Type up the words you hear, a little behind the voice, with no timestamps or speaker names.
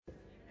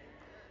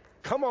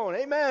Come on,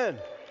 amen.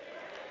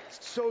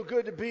 It's so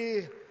good to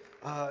be,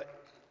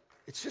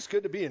 it's just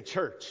good to be in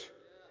church.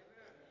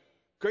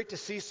 Great to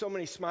see so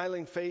many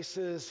smiling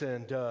faces,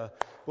 and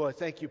boy,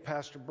 thank you,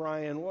 Pastor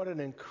Brian. What an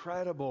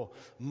incredible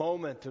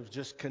moment of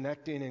just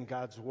connecting in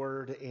God's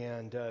Word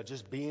and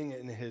just being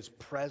in His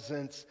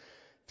presence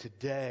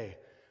today.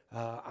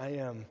 I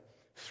am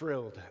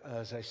thrilled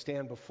as I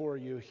stand before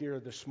you here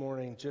this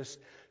morning just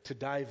to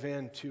dive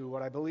into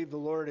what I believe the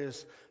Lord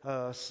is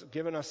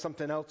given us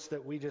something else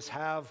that we just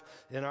have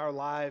in our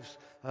lives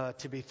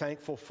to be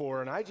thankful for.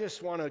 And I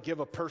just want to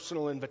give a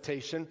personal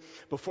invitation.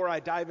 Before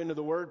I dive into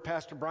the Word,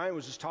 Pastor Brian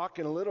was just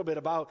talking a little bit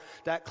about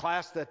that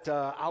class that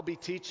I'll be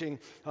teaching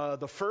the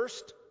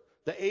 1st,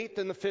 the 8th,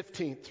 and the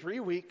 15th,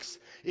 3 weeks.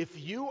 If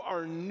you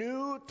are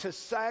new to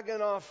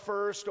Saginaw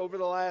First over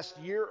the last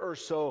year or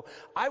so,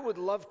 I would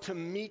love to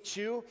meet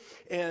you.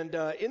 And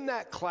in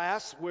that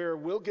class where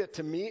we'll get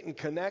to meet and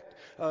connect,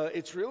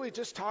 it's really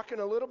just talking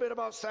a little bit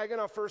about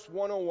Saginaw First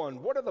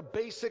 101. What are the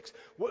basics,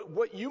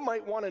 what you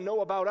might want to know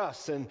about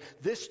us and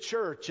this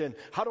church, and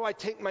how do I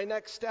take my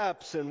next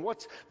steps, and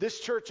what's this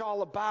church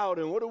all about,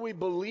 and what do we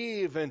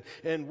believe,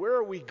 and where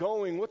are we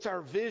going, what's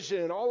our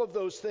vision, all of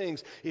those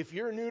things. If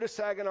you're new to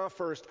Saginaw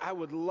First, I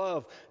would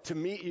love to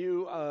meet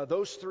you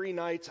those 3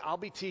 nights. I'll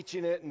be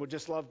teaching it and would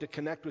just love to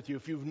connect with you.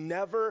 If you've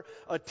never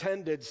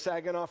attended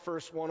Saginaw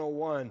First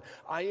 101,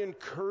 I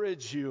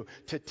encourage you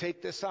to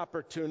take this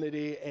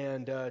opportunity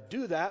and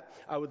do that.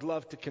 I would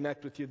love to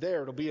connect with you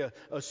there. It'll be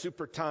a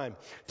super time.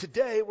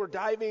 Today, we're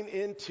diving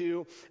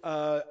into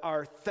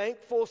our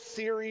Thankful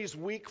Series,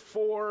 Week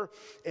 4.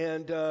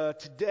 And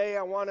today,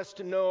 I want us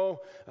to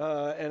know,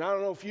 and I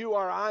don't know if you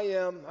are, I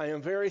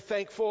am very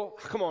thankful.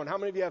 Come on, how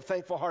many of you have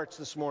thankful hearts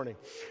this morning?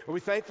 Are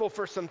we thankful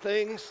for some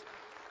things?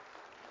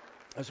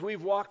 As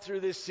we've walked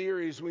through this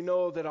series, we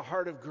know that a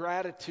heart of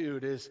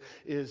gratitude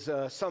is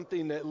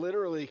something that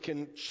literally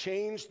can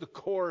change the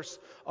course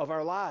of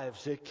our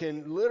lives. It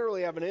can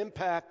literally have an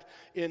impact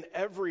in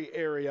every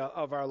area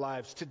of our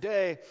lives.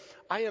 Today,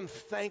 I am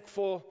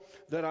thankful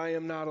that I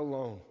am not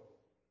alone.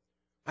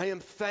 I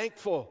am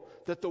thankful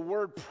that the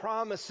Word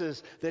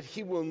promises that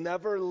He will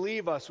never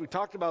leave us. We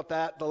talked about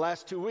that the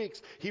last 2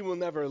 weeks. He will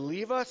never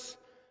leave us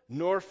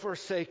nor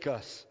forsake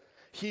us.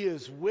 He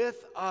is with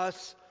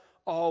us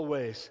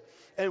always.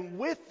 And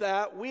with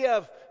that, we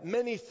have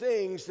many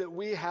things that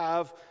we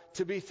have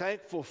to be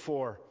thankful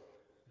for.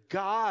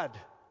 God,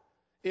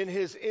 in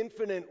His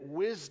infinite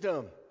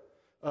wisdom,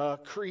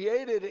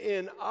 created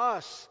in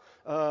us.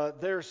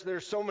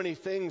 There's so many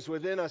things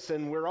within us,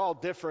 and we're all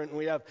different.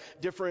 We have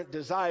different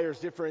desires,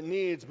 different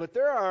needs, but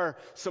there are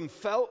some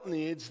felt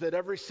needs that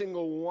every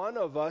single one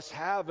of us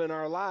have in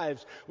our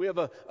lives. We have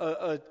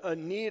a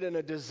need and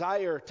a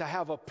desire to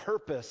have a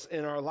purpose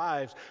in our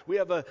lives. We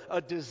have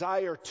a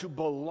desire to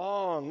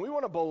belong. We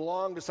want to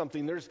belong to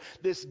something. There's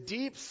this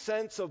deep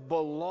sense of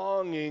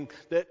belonging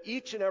that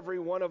each and every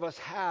one of us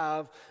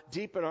have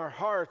deep in our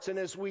hearts. And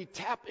as we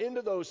tap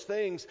into those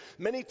things,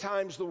 many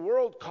times the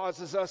world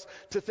causes us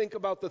to think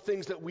about the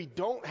things that we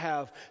don't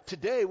have.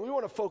 Today, we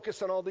want to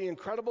focus on all the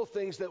incredible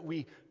things that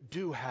we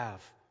do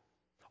have.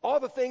 All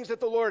the things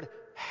that the Lord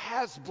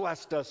has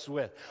blessed us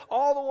with.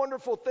 All the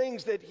wonderful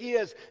things that He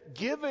has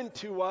given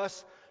to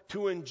us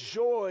to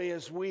enjoy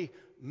as we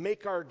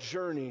make our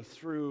journey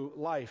through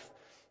life.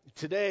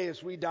 Today,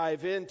 as we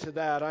dive into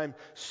that, I'm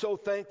so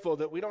thankful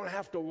that we don't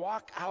have to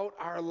walk out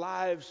our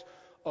lives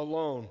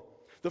alone.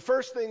 The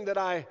first thing that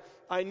I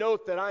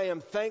note that I am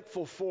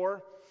thankful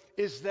for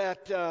is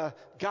that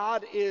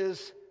God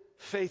is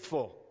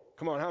faithful.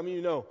 Come on, how many of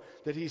you know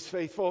that He's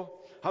faithful?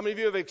 How many of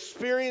you have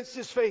experienced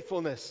His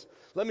faithfulness?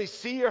 Let me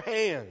see your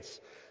hands.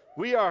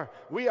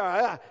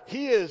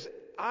 He is,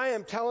 I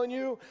am telling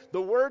you,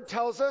 the Word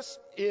tells us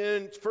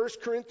in 1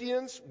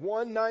 Corinthians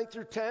 1, 9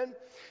 through 10,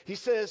 He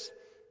says,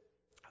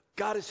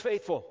 God is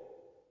faithful,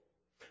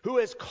 who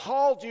has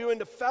called you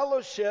into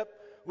fellowship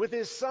with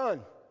His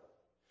Son,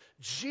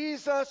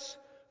 Jesus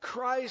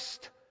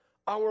Christ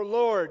our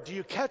Lord. Do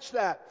you catch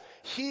that?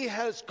 He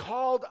has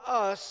called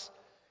us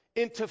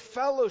into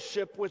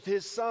fellowship with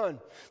His Son.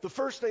 The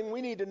first thing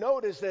we need to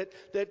note is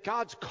that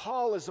God's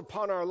call is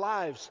upon our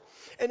lives.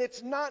 And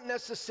it's not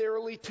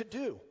necessarily to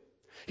do.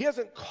 He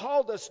hasn't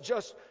called us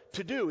just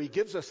to do. He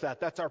gives us that.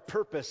 That's our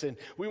purpose, and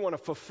we want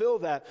to fulfill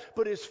that.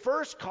 But His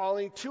first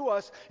calling to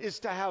us is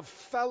to have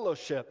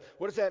fellowship.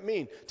 What does that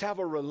mean? To have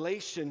a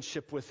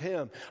relationship with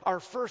Him. Our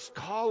first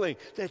calling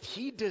that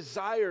He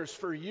desires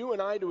for you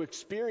and I to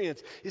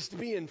experience is to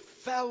be in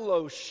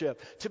fellowship,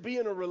 to be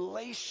in a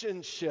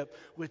relationship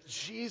with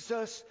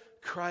Jesus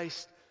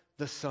Christ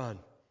the Son.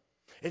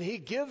 And He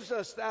gives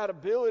us that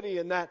ability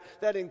and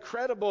that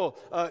incredible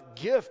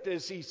gift,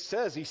 as He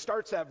says. He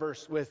starts that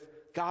verse with,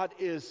 God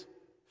is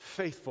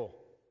faithful.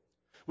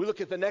 We look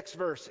at the next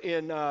verse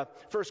in 1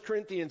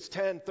 Corinthians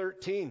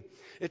 10:13.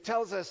 It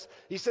tells us,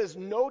 He says,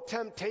 no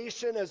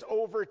temptation has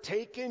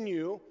overtaken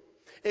you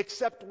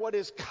except what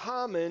is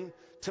common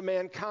to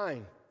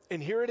mankind.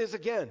 And here it is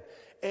again.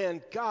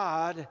 And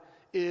God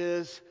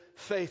is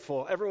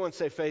faithful. Everyone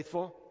say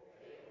faithful.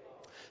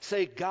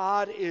 Say,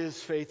 God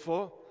is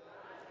faithful.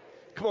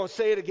 Come on,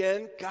 say it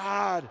again.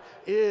 God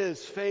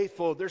is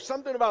faithful. There's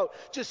something about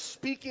just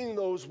speaking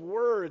those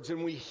words,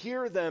 and we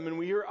hear them and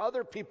we hear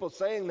other people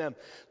saying them.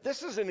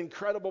 This is an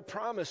incredible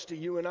promise to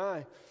you and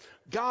I.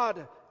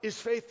 God is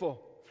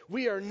faithful.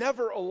 We are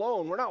never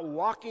alone. We're not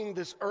walking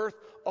this earth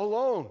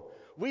alone.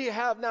 We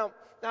have now,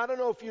 I don't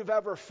know if you've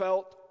ever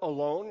felt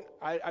alone.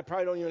 I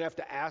probably don't even have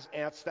to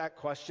ask that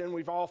question.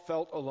 We've all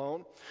felt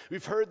alone.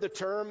 We've heard the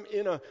term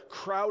in a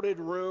crowded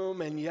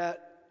room and yet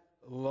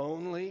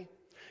lonely.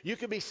 You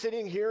could be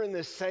sitting here in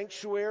this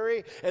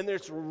sanctuary and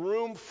there's a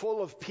room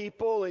full of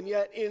people, and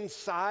yet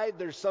inside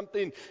there's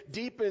something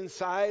deep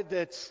inside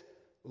that's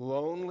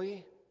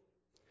lonely.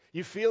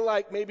 You feel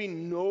like maybe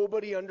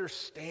nobody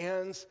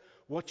understands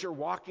what you're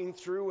walking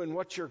through and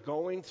what you're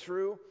going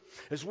through.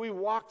 As we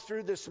walk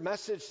through this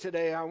message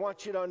today, I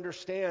want you to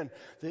understand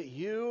that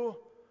you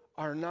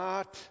are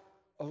not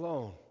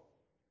alone.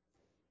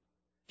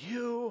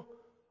 You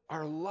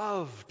are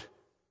loved.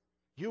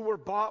 You were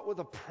bought with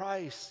a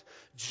price.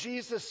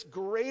 Jesus'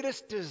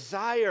 greatest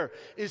desire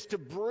is to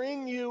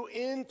bring you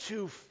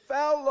into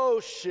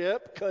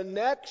fellowship,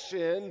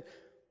 connection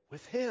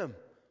with Him.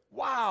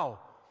 Wow.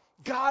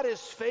 God is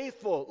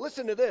faithful.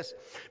 Listen to this.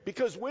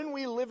 Because when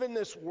we live in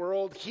this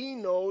world, He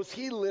knows,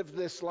 He lived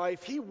this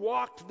life, He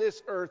walked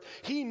this earth.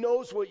 He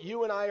knows what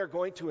you and I are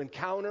going to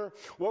encounter,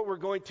 what we're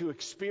going to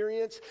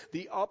experience,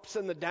 the ups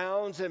and the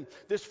downs. And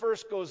this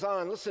verse goes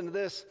on. Listen to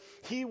this.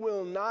 He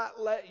will not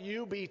let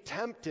you be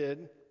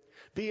tempted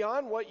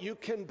beyond what you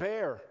can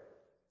bear.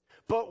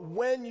 But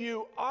when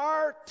you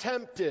are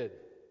tempted,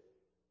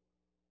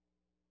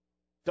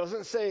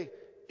 doesn't say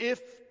if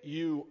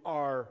you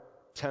are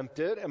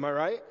tempted, am I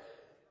right?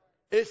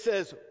 It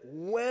says,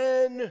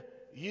 when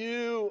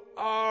you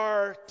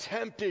are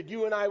tempted,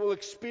 you and I will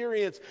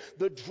experience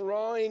the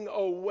drawing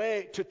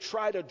away to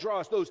try to draw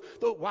us.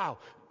 Wow,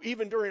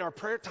 even during our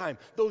prayer time,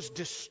 those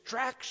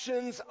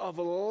distractions of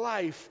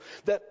life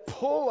that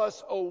pull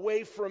us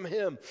away from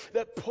Him,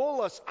 that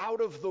pull us out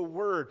of the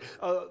Word.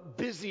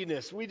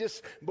 Busyness,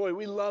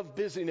 we love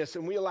busyness,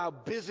 and we allow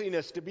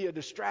busyness to be a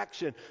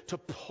distraction, to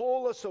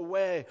pull us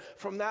away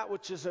from that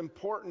which is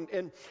important.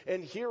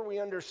 And here we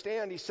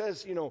understand, He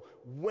says,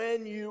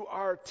 when you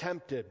are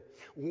tempted,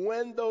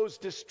 when those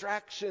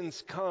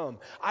distractions come,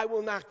 I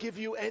will not give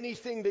you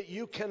anything that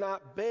you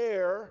cannot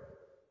bear.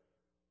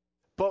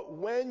 But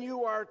when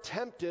you are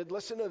tempted,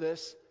 listen to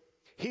this,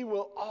 He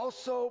will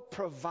also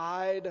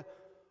provide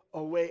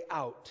a way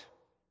out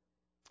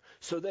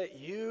so that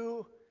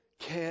you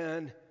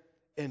can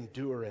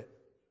endure it.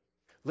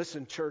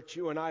 Listen, church,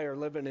 you and I are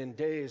living in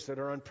days that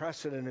are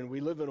unprecedented. We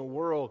live in a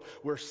world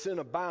where sin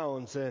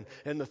abounds, and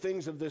the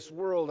things of this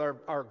world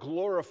are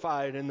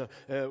glorified, and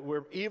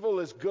where evil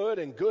is good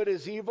and good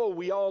is evil.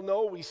 We all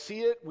know, we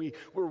see it,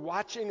 we're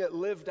watching it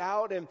lived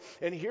out.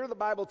 And here the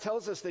Bible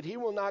tells us that He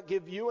will not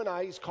give you and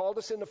I, He's called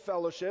us into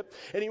fellowship,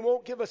 and He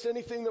won't give us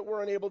anything that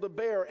we're unable to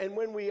bear. And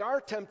when we are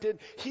tempted,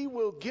 He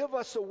will give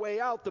us a way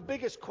out. The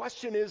biggest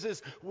question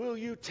is will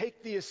you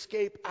take the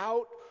escape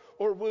out?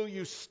 Or will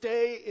you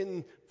stay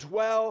and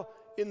dwell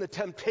in the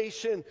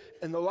temptation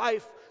and the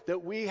life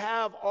that we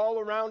have all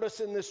around us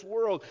in this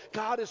world?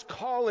 God is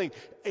calling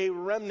a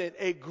remnant,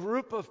 a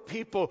group of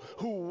people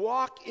who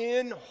walk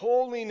in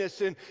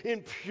holiness and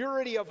in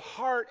purity of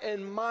heart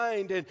and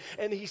mind.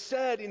 And He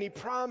said and He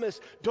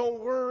promised, don't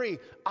worry,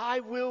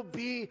 I will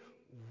be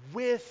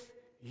with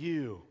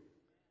you.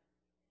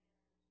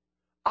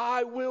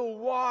 I will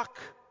walk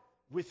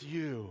with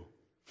you.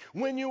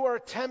 When you are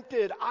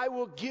tempted, I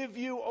will give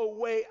you a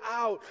way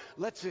out.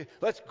 Let's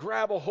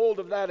grab a hold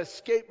of that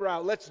escape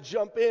route. Let's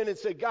jump in and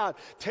say, God,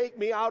 take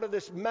me out of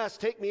this mess.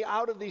 Take me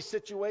out of these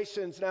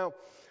situations. Now,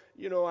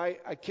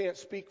 I can't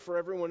speak for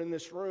everyone in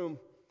this room.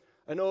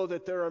 I know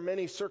that there are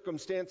many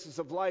circumstances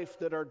of life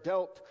that are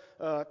dealt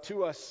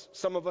to us.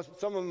 Some of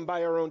them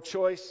by our own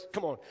choice.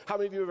 Come on, how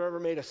many of you have ever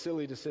made a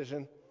silly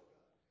decision?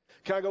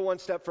 Can I go one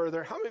step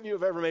further? How many of you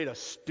have ever made a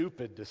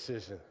stupid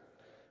decision?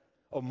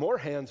 Oh, more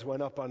hands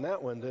went up on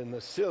that one than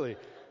the silly,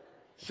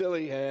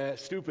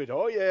 stupid.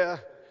 Oh yeah,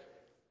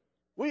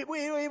 we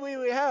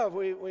have.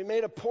 We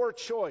made a poor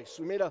choice.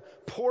 We made a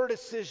poor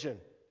decision,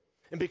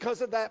 and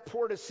because of that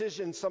poor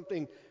decision,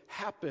 something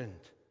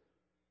happened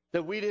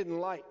that we didn't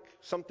like.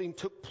 Something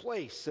took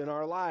place in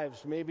our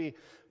lives. Maybe,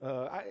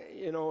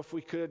 if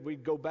we could,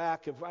 we'd go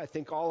back. I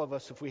think all of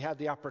us, if we had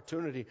the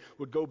opportunity,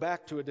 would go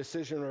back to a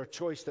decision or a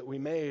choice that we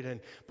made.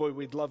 And boy,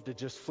 we'd love to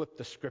just flip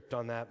the script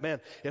on that. Man,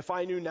 if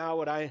I knew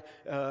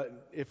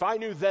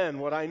then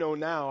what I know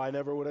now, I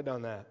never would have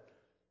done that.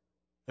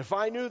 If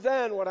I knew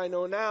then what I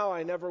know now,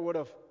 I never would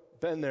have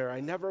been there.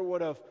 I never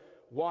would have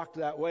walked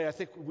that way. I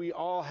think we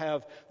all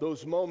have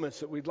those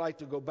moments that we'd like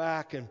to go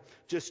back and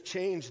just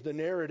change the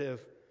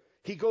narrative.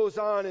 He goes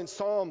on in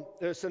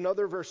there's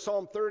another verse,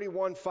 Psalm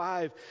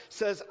 31:5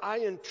 says, I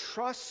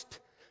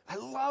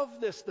love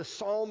this, the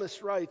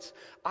psalmist writes,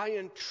 I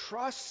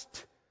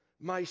entrust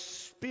my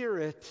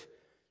spirit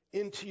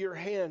into your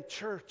hand.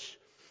 Church,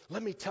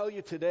 let me tell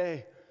you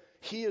today,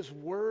 He is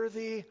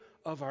worthy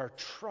of our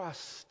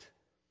trust.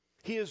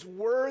 He is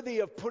worthy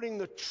of putting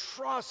the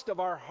trust of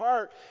our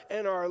heart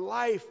and our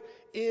life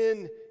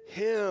in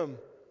Him.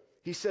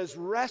 He says,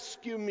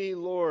 rescue me,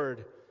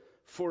 Lord,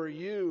 for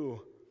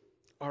you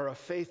are a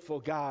faithful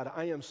God.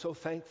 I am so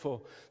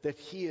thankful that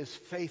He is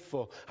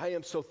faithful. I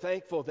am so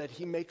thankful that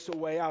He makes a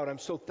way out. I'm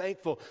so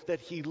thankful that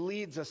He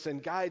leads us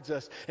and guides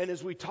us. And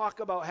as we talk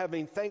about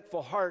having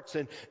thankful hearts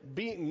and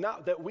being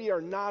not that we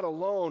are not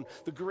alone,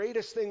 the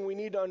greatest thing we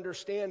need to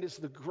understand is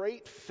the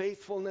great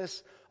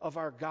faithfulness of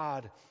our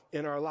God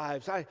in our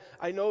lives.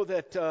 I know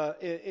that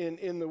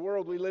in the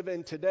world we live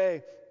in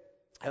today,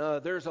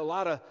 there's a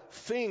lot of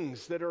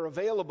things that are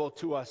available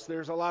to us.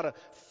 There's a lot of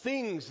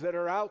things that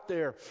are out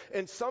there.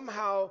 And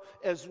somehow,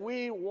 as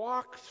we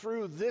walk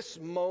through this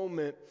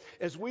moment,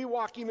 as we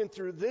walk even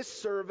through this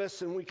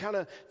service, and we kind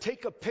of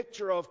take a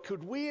picture of,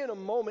 could we in a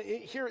moment,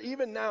 here,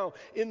 even now,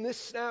 in this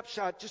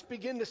snapshot, just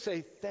begin to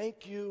say,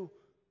 thank you,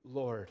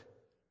 Lord,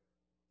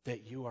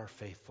 that you are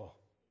faithful.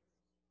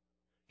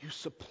 You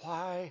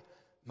supply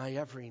my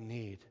every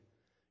need.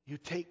 You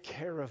take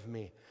care of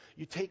me.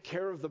 You take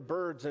care of the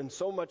birds, and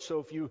so much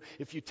so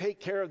if you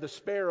take care of the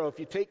sparrow, if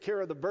you take care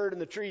of the bird in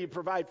the tree, you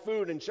provide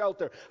food and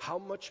shelter. How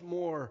much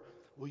more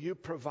will you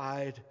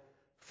provide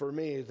for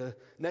me? The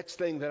next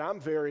thing that I'm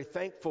very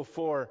thankful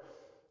for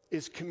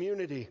is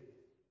community.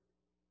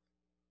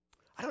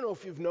 I don't know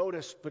if you've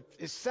noticed, but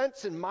a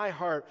sense in my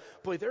heart,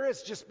 boy, there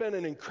has just been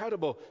an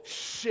incredible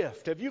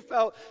shift. Have you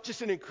felt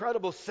just an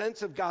incredible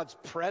sense of God's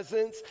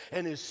presence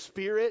and His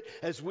Spirit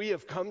as we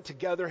have come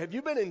together? Have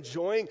you been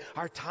enjoying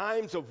our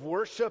times of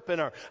worship and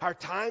our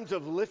times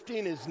of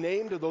lifting His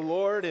name to the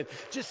Lord and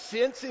just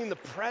sensing the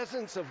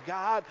presence of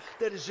God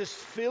that is just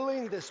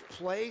filling this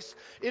place?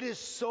 It is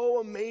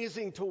so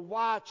amazing to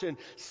watch and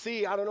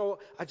see. I don't know,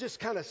 I just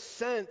kind of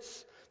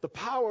sense the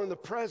power and the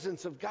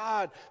presence of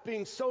God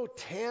being so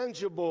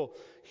tangible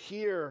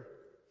here.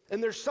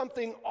 And there's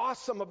something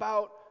awesome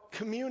about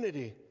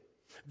community.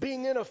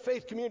 Being in a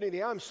faith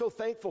community, I'm so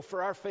thankful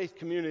for our faith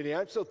community.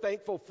 I'm so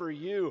thankful for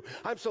you.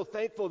 I'm so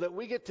thankful that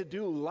we get to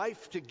do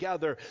life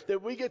together,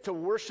 that we get to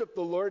worship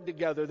the Lord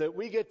together, that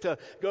we get to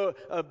go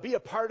be a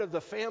part of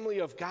the family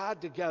of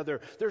God together.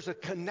 There's a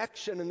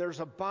connection and there's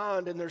a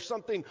bond and there's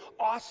something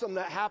awesome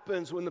that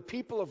happens when the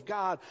people of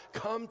God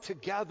come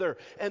together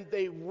and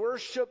they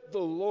worship the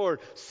Lord.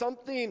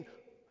 Something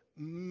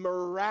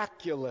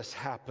miraculous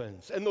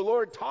happens. And the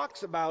Lord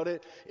talks about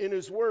it in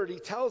His Word. He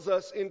tells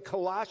us in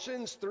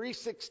Colossians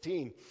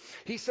 3:16,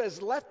 He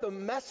says, let the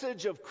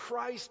message of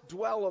Christ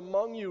dwell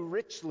among you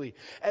richly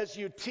as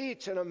you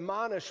teach and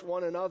admonish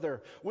one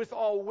another with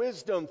all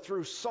wisdom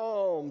through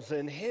psalms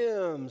and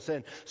hymns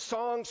and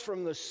songs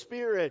from the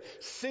Spirit,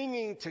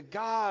 singing to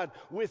God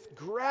with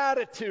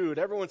gratitude.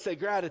 Everyone say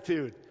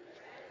gratitude.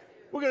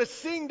 We're going to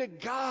sing to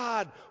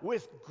God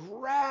with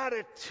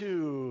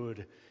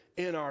gratitude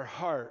in our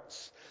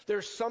hearts.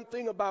 There's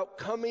something about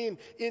coming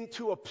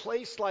into a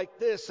place like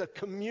this, a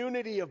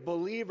community of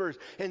believers,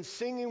 and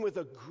singing with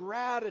a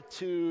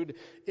gratitude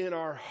in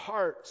our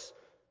hearts.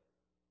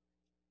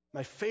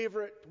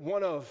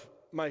 One of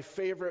my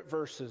favorite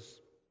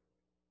verses.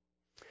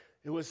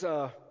 It was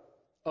a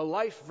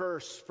life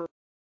verse for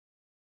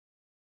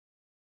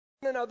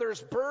one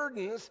another's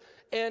burdens,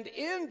 and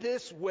in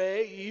this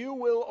way you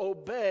will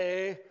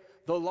obey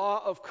the law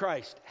of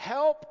Christ.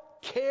 Help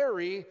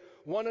carry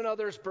one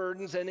another's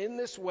burdens, and in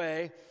this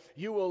way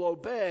you will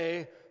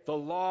obey the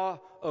law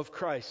of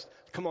Christ.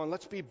 Come on,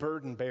 let's be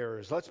burden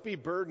bearers. Let's be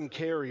burden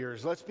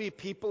carriers. Let's be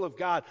people of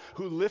God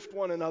who lift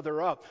one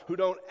another up, who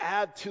don't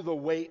add to the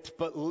weight,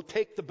 but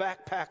take the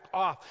backpack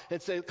off and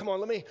say, come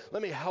on,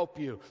 let me help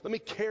you. Let me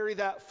carry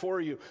that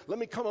for you. Let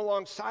me come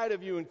alongside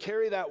of you and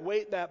carry that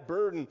weight, that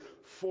burden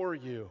for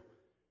you.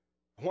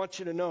 I want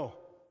you to know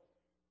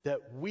that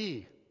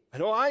I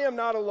know I am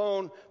not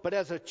alone, but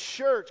as a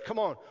church, come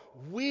on,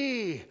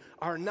 we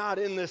are not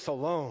in this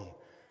alone.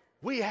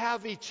 We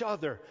have each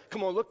other.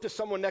 Come on, look to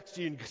someone next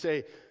to you and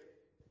say,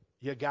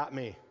 you got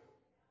me.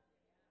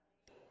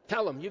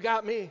 Tell them, you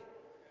got me.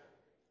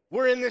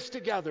 We're in this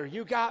together.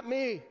 You got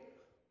me.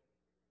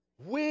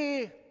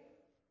 We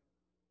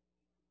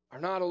are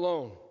not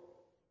alone.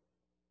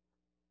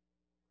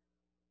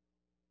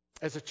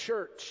 As a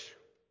church,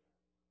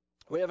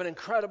 we have an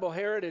incredible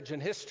heritage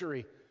and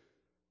history.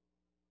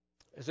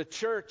 As a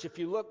church, if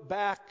you look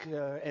back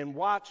and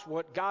watch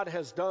what God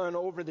has done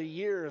over the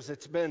years,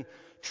 it's been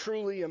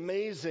truly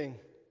amazing.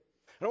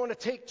 And I want to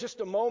take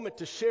just a moment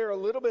to share a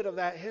little bit of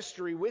that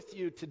history with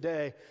you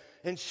today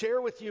and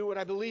share with you what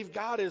I believe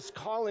God is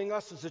calling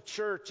us as a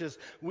church as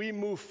we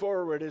move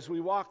forward, as we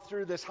walk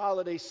through this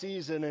holiday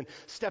season and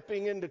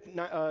stepping into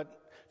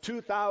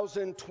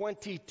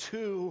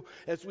 2022,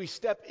 as we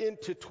step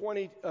into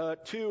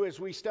 22, as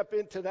we step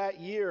into that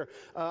year.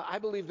 I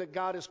believe that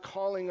God is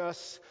calling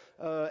us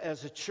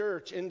as a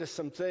church into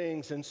some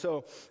things. And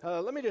so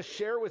let me just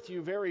share with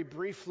you very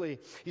briefly.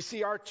 You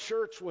see, our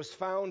church was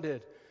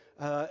founded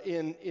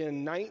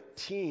in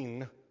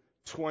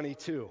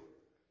 1922.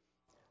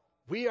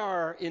 We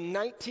are in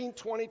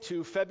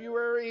 1922,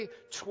 February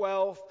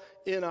 12th,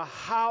 in a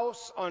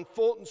house on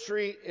Fulton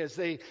Street as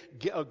a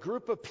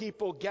group of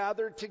people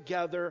gathered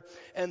together,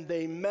 and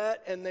they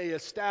met and they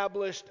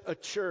established a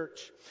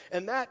church.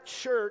 And that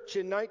church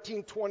in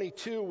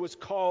 1922 was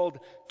called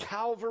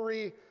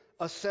Calvary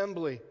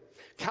Assembly.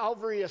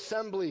 Calvary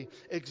Assembly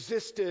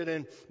existed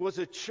and was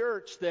a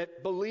church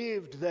that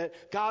believed that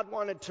God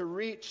wanted to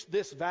reach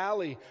this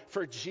valley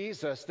for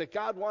Jesus, that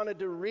God wanted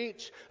to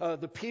reach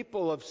the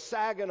people of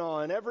Saginaw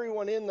and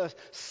everyone in the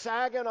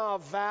Saginaw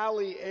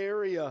Valley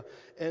area.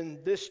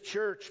 And this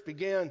church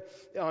began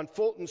on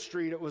Fulton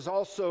Street. It was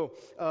also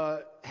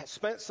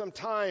spent some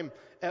time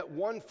at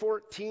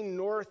 114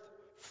 North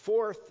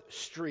 4th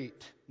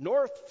Street.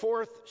 North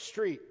 4th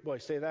Street. Boy,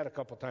 say that a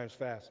couple times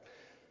fast.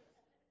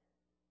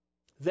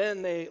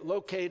 Then they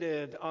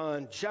located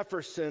on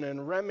Jefferson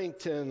and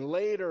Remington,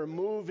 later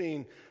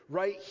moving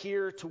right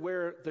here to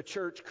where the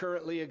church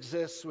currently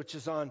exists, which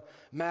is on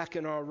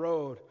Mackinac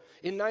Road.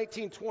 In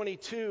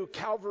 1922,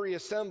 Calvary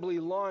Assembly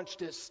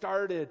launched. It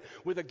started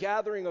with a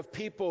gathering of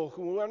people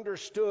who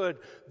understood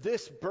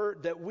this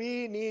that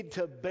we need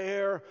to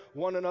bear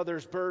one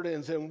another's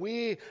burdens, and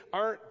we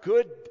aren't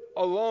good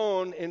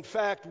alone. In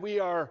fact,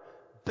 we are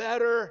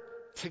better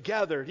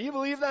together. Do you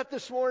believe that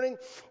this morning?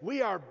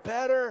 We are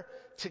better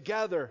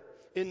together.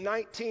 In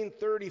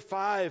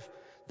 1935,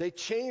 they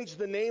changed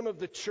the name of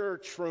the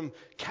church from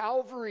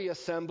Calvary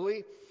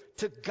Assembly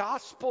to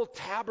Gospel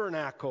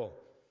Tabernacle.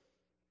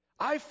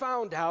 I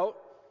found out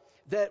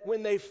that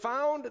when they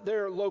found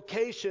their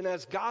location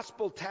as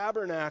Gospel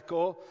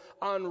Tabernacle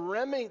on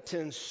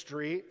Remington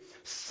Street,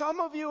 some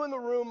of you in the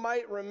room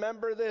might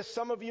remember this,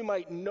 some of you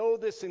might know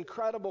this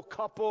incredible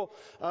couple,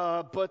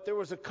 but there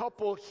was a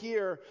couple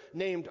here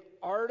named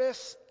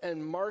Artis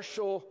and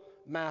Marshall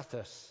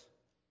Mathis.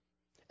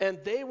 And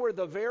they were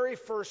the very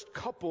first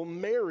couple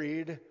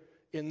married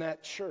in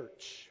that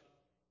church.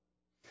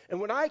 And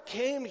when I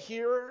came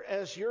here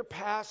as your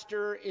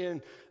pastor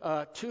in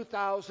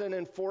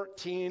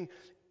 2014,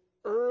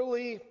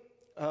 early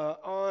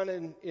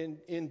on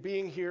in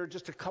being here,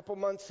 just a couple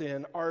months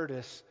in,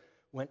 Artis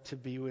went to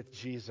be with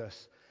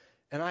Jesus.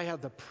 And I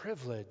had the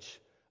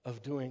privilege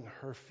of doing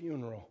her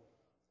funeral.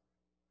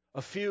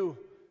 A few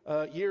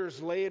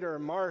years later,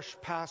 Marsh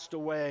passed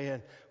away,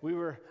 and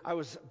I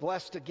was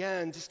blessed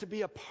again just to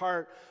be a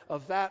part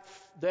of that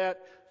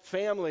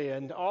family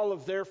and all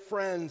of their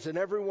friends and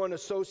everyone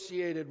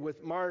associated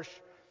with Marsh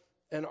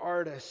and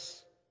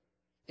Artis.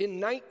 In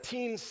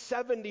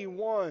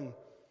 1971,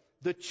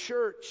 the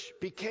church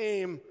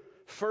became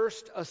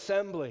First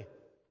Assembly.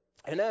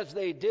 And as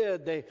they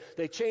did,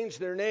 they changed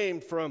their name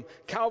from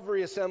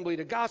Calvary Assembly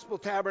to Gospel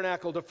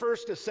Tabernacle to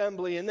First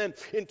Assembly. And then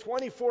in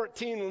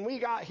 2014, when we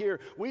got here,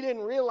 we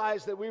didn't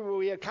realize that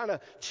we had kind of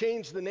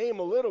changed the name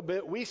a little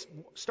bit. We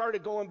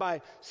started going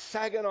by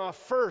Saginaw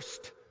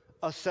First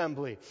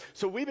Assembly.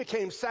 So we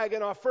became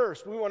Saginaw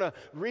First. We want to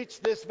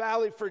reach this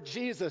valley for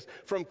Jesus,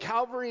 from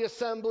Calvary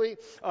Assembly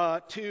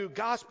to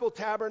Gospel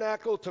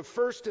Tabernacle to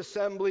First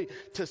Assembly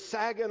to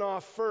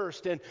Saginaw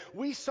First. And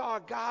we saw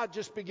God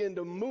just begin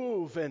to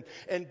move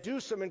and do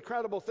some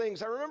incredible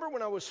things. I remember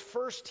when I was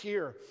first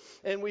here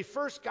and we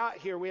first got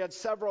here, we had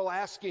several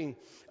asking,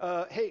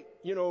 hey,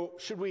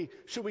 should we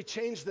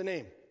change the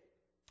name?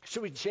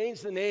 Should we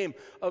change the name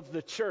of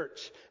the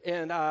church?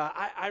 And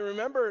I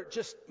remember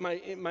just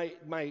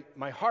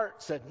my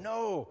heart said,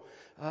 no,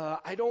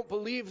 I don't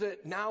believe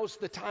that now's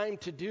the time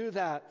to do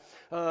that.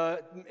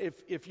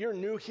 If you're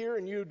new here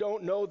and you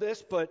don't know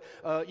this, but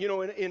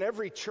in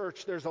every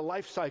church there's a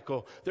life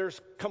cycle.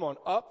 There's,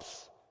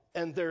 ups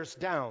and there's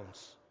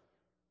downs,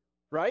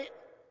 right?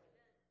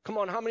 Come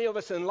on, how many of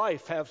us in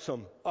life have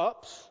some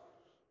ups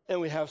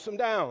and we have some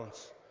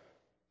downs?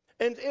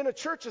 And in a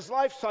church's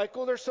life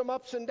cycle, there's some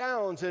ups and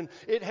downs. And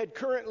it had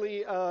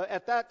currently,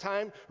 at that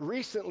time,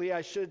 recently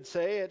I should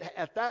say,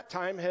 at that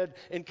time had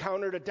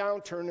encountered a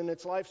downturn in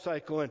its life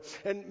cycle.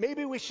 And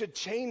maybe we should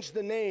change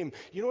the name.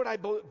 You know what I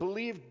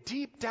believe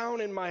deep down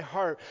in my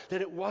heart?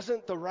 That it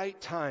wasn't the right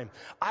time.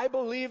 I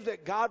believe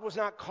that God was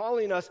not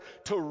calling us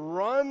to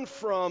run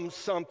from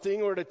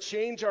something or to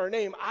change our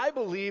name. I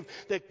believe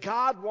that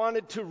God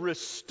wanted to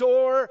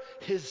restore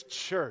His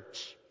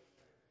church.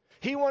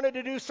 He wanted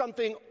to do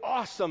something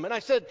awesome. And I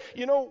said,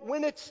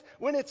 when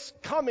it's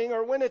coming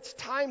or when it's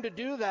time to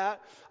do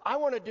that, I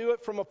want to do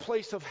it from a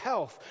place of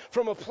health,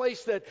 from a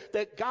place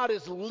that God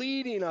is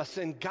leading us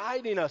and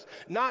guiding us,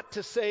 not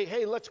to say,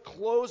 hey, let's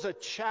close a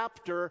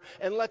chapter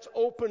and let's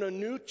open a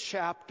new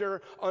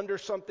chapter under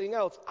something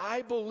else.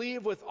 I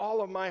believe with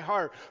all of my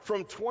heart,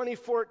 from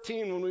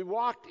 2014, when we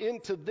walked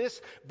into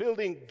this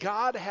building,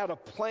 God had a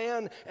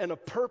plan and a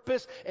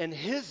purpose, and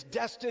His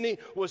destiny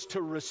was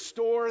to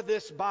restore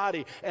this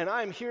body. And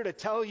I'm here to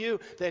tell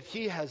you that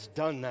He has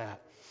done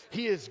that.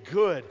 He is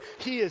good.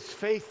 He is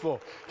faithful.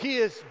 He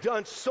has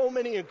done so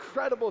many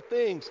incredible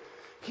things.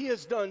 He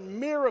has done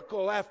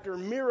miracle after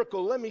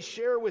miracle. Let me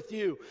share with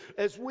you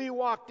as we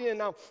walked in.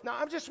 Now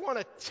I just want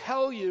to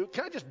tell you,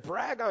 can I just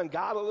brag on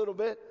God a little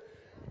bit?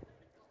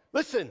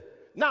 Listen,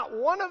 not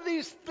one of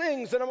these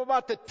things that I'm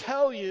about to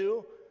tell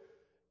you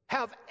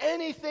have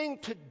anything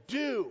to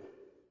do.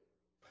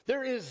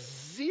 There is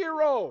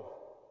zero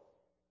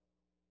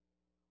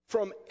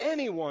from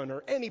anyone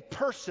or any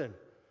person,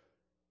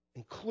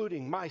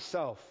 including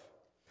myself.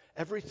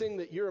 Everything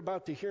that you're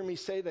about to hear me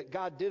say that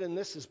God did in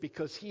this is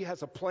because He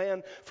has a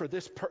plan for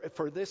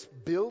this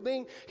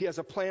building. He has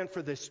a plan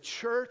for this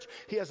church.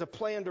 He has a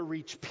plan to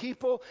reach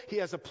people. He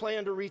has a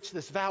plan to reach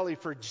this valley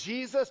for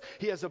Jesus.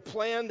 He has a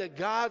plan that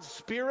God's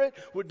Spirit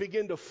would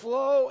begin to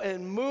flow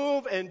and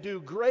move and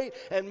do great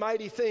and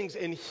mighty things.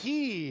 And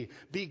He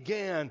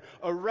began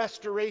a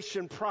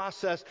restoration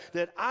process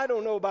that I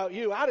don't know about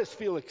you. I just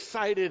feel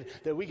excited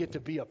that we get to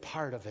be a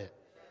part of it.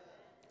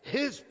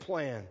 His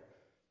plan.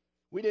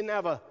 We didn't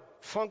have a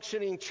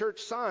functioning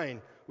church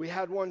sign. We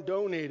had one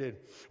donated.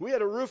 We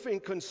had a roofing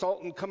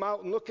consultant come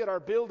out and look at our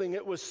building.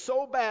 It was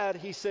so bad,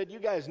 he said, "You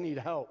guys need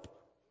help."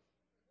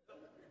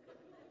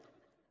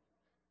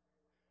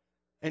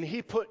 And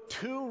he put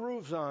 2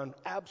 roofs on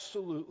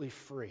absolutely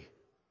free.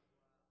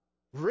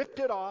 Ripped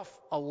it off.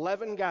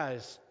 11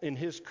 guys in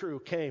his crew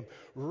came.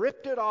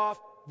 Ripped it off,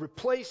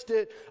 replaced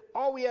it.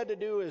 All we had to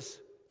do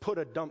is put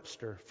a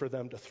dumpster for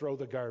them to throw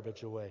the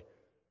garbage away.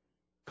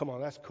 Come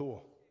on, that's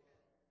cool.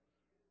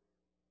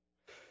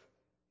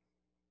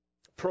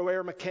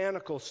 ProAir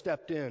Mechanical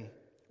stepped in,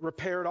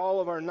 repaired all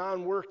of our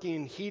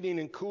non-working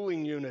heating and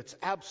cooling units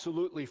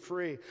absolutely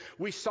free.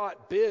 We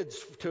sought bids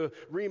to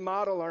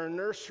remodel our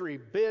nursery.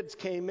 Bids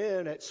came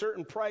in at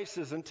certain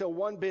prices until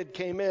one bid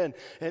came in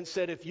and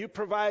said, if you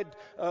provide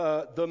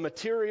the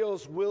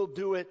materials, we'll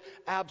do it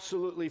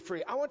absolutely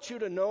free. I want you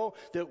to know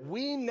that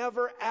we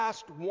never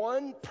asked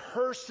one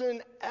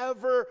person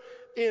ever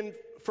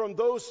from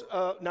those,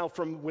 now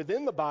from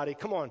within the body.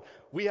 Come on,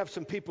 we have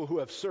some people who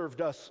have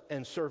served us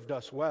and served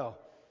us well.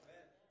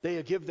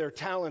 They give their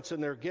talents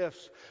and their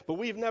gifts. But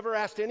we've never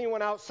asked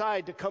anyone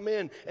outside to come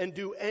in and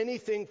do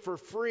anything for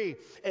free.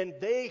 And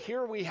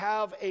here we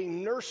have a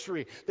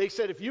nursery. They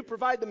said, if you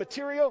provide the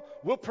material,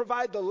 we'll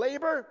provide the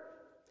labor,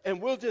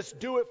 and we'll just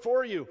do it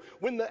for you.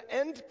 When the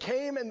end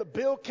came and the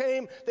bill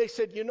came, they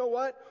said, you know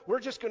what? We're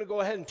just going to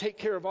go ahead and take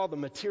care of all the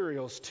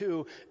materials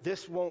too.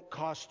 This won't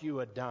cost you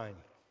a dime.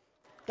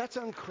 That's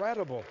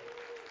incredible.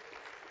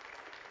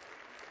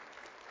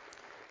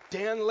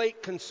 Dan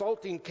Lake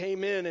Consulting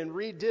came in and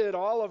redid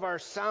all of our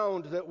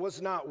sound that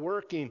was not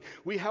working.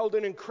 We held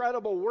an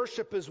incredible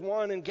Worship as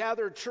One and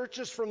gathered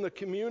churches from the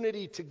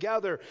community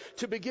together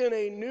to begin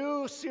a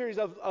new series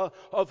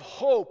of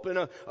hope and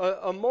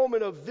a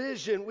moment of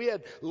vision. We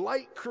had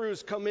light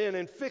crews come in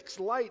and fix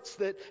lights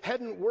that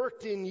hadn't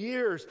worked in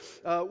years.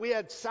 We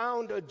had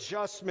sound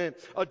adjustment.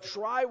 A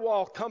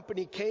drywall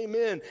company came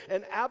in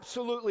and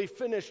absolutely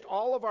finished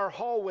all of our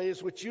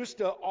hallways, which used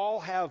to all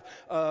have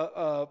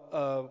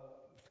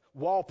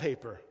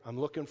wallpaper. I'm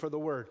looking for the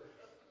word.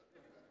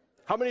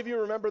 How many of you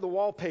remember the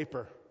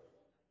wallpaper?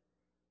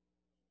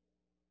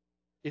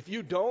 If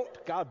you don't,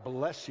 God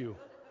bless you.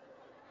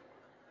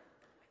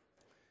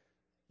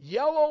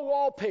 Yellow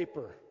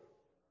wallpaper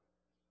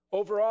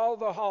over all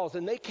the halls.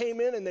 And they came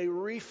in and they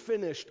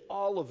refinished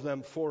all of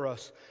them for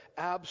us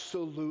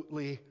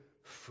absolutely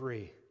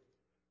free.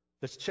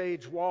 The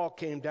stage wall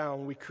came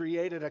down. We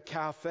created a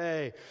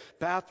cafe.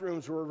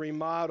 Bathrooms were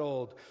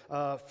remodeled.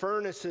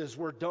 Furnaces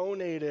were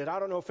donated.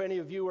 I don't know if any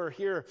of you are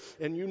here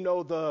and you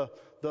know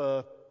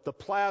the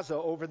plaza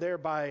over there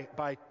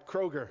by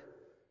Kroger.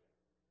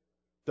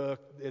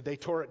 They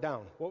tore it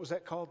down. What was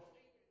that called?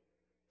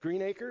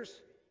 Green Acres?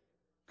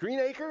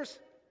 Green Acres?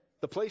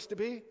 The place to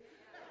be?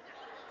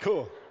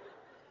 Cool.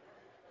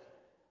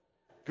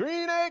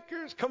 Green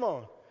Acres, come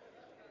on.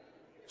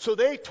 So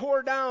they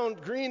tore down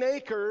Green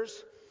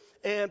Acres.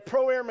 And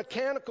ProAir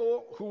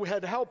Mechanical, who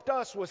had helped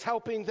us, was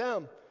helping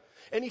them.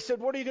 And he said,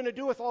 what are you going to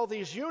do with all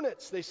these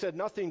units? They said,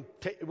 nothing.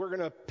 We're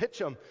going to pitch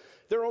them.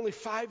 They're only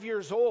 5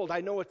 years old.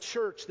 I know a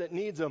church that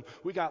needs them.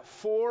 We got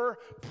 4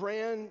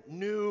 brand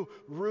new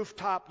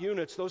rooftop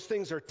units. Those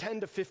things are $10,000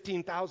 to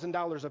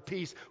 $15,000 a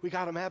piece. We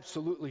got them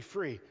absolutely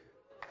free.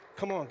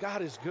 Come on,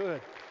 God is good.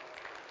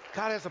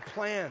 God has a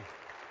plan.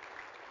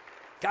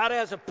 God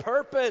has a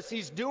purpose.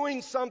 He's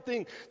doing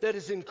something that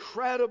is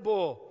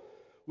incredible.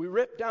 We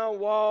ripped down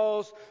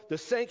walls. The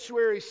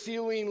sanctuary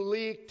ceiling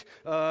leaked.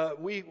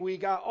 We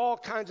got all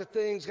kinds of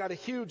things. Got a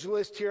huge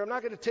list here. I'm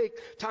not going to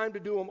take time to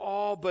do them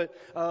all, but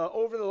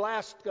over the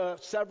last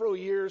several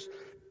years,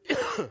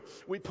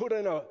 we put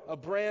in a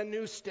brand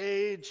new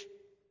stage.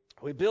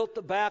 We built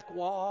the back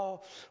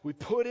wall. We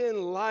put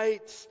in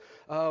lights.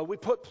 We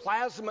put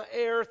plasma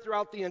air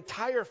throughout the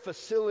entire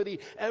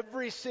facility.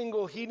 Every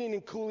single heating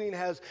and cooling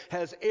has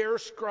air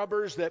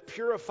scrubbers that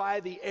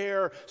purify the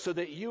air so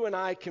that you and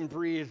I can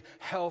breathe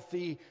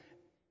healthy,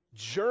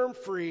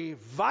 germ-free,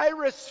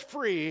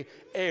 virus-free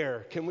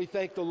air. Can we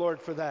thank the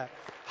Lord for that?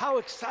 How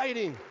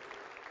exciting.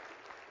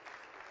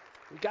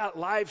 We got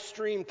live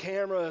stream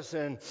cameras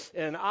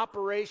and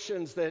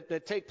operations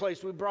that take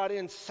place. We brought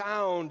in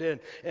sound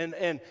and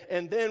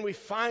then we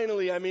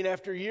finally,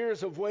 after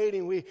years of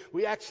waiting,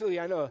 we actually,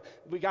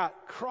 we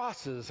got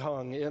crosses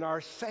hung in our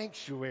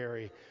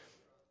sanctuary.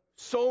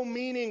 So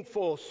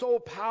meaningful, so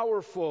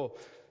powerful.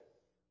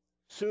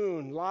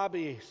 Soon,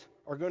 lobbies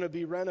are going to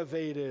be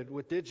renovated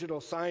with digital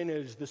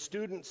signage, the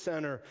student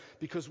center,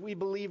 because we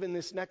believe in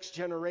this next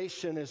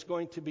generation is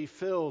going to be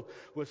filled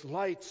with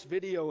lights,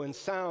 video, and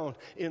sound.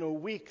 In a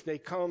week, they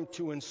come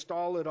to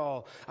install it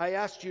all. I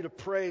asked you to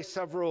pray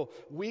several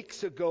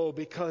weeks ago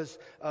because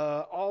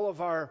all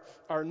of our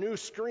new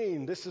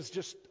screen, this is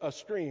just a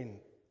screen.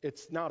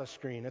 It's not a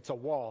screen, it's a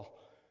wall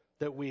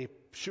that we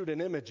shoot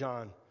an image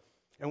on.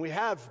 And we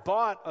have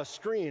bought a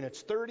screen.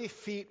 It's 30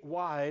 feet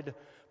wide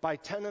by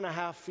 10 and a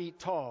half feet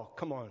tall.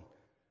 Come on.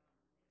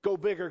 Go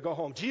big or go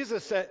home.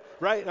 Jesus said,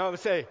 right? And I would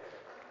say,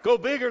 go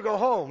big or go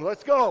home.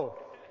 Let's go.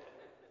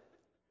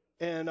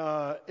 And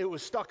it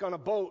was stuck on a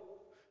boat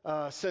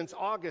since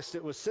August.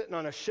 It was sitting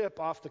on a ship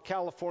off the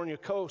California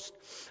coast.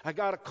 I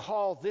got a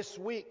call this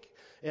week,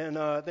 and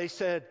they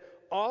said,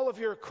 all of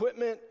your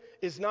equipment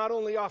is not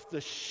only off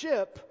the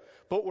ship,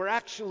 but we're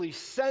actually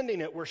sending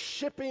it. We're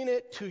shipping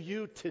it to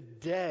you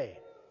today,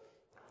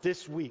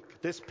 this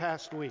week, this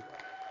past week.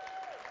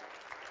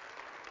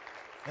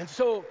 And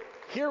so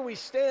here we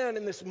stand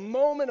in this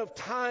moment of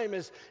time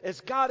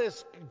as God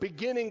is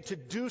beginning to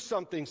do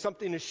something.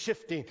 Something is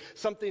shifting.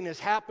 Something is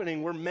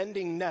happening. We're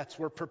mending nets.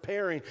 We're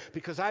preparing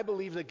because I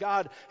believe that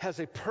God has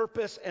a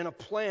purpose and a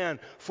plan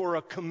for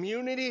a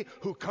community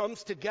who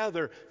comes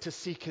together to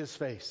seek His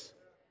face.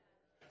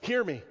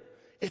 Hear me.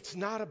 It's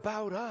not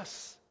about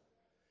us.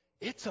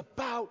 It's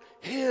about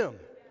Him.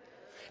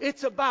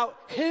 It's about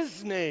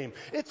His name.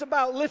 It's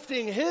about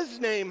lifting His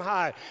name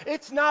high.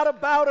 It's not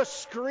about a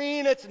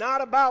screen. It's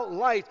not about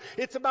lights.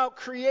 It's about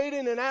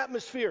creating an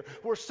atmosphere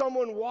where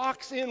someone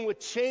walks in with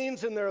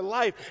chains in their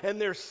life and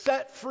they're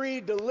set free,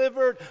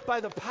 delivered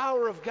by the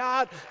power of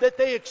God, that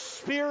they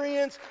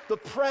experience the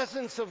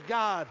presence of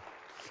God.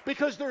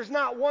 Because there's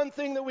not one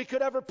thing that we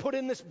could ever put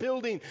in this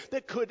building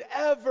that could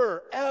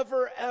ever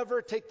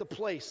take the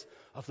place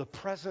of the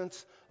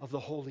presence of the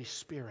Holy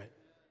Spirit.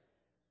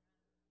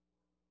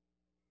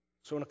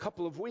 So in a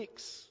couple of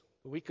weeks,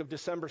 the week of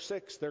December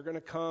 6th, they're going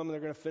to come and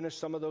they're going to finish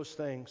some of those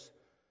things.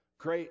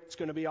 Great. It's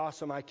going to be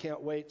awesome. I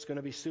can't wait. It's going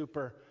to be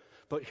super.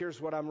 But here's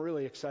what I'm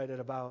really excited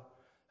about.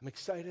 I'm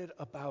excited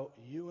about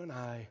you and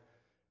I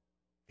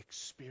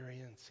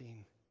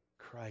experiencing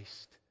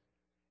Christ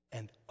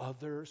and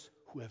others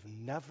who have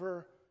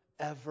never,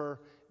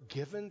 ever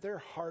given their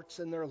hearts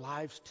and their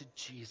lives to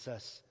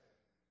Jesus,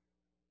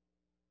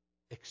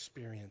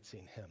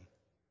 experiencing Him.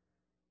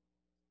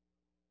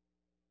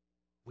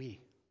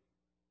 We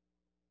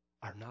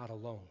are not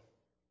alone.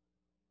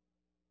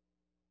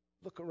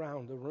 Look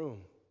around the room,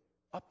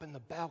 up in the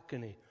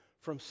balcony,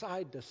 from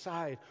side to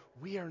side.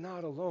 We are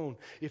not alone.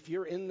 If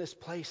you're in this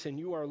place and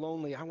you are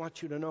lonely, I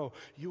want you to know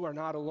you are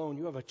not alone.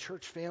 You have a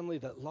church family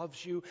that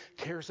loves you,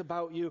 cares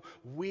about you.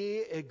 We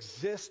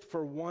exist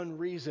for one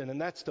reason,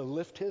 and that's to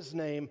lift His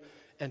name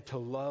and to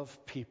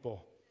love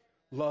people.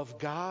 Love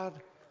God,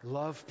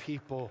 love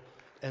people,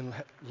 and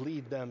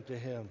lead them to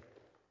Him.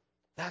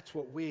 That's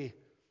what we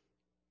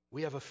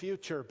have a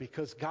future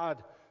because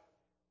God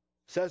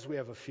says we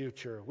have a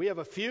future. We have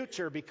a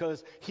future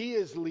because He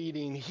is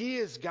leading. He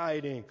is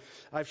guiding.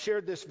 I've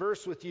shared this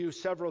verse with you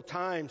several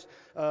times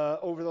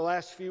over the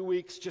last few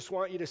weeks. Just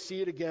want you to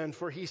see it again.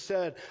 For He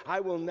said, I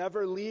will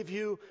never leave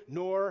you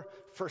nor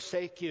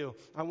forsake you.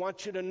 I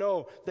want you to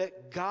know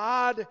that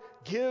God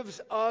gives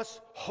us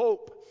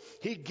hope.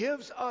 He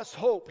gives us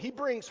hope. He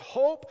brings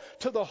hope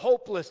to the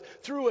hopeless.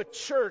 Through a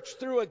church,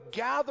 through a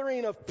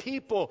gathering of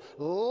people,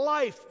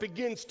 life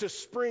begins to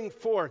spring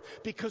forth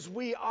because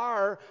we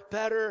are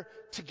better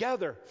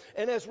together.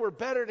 And as we're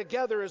better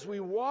together, as we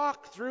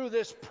walk through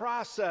this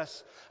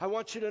process, I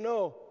want you to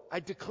know,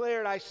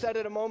 I said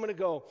it a moment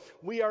ago,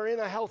 we are in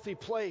a healthy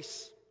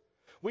place.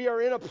 We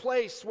are in a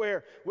place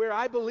where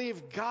I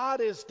believe God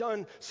has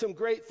done some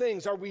great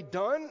things. Are we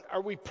done?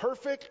 Are we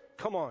perfect?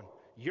 Come on,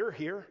 you're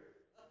here.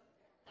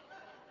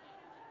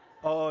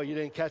 Oh, you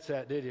didn't catch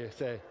that, did you?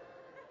 Say,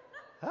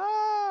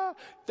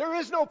 there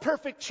is no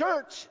perfect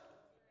church.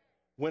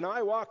 When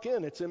I walk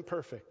in, it's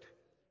imperfect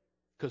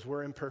because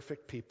we're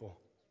imperfect people.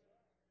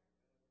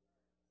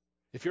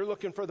 If you're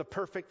looking for the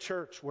perfect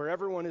church where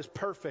everyone is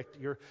perfect,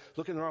 you're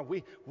looking wrong.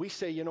 We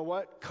say, you know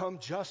what? Come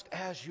just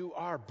as you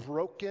are,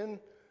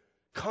 broken.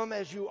 Come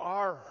as you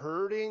are,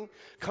 hurting.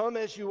 Come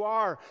as you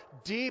are,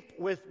 deep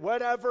with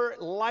whatever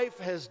life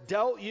has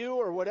dealt you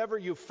or whatever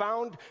you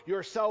found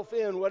yourself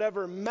in,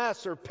 whatever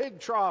mess or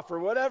pig trough or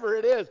whatever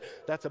it is.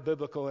 That's a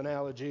biblical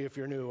analogy if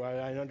you're new,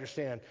 I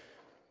understand.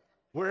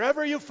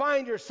 Wherever you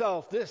find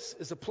yourself, this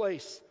is a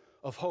place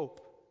of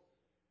hope.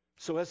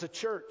 So as a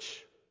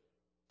church,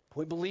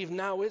 we believe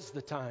now is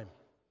the time.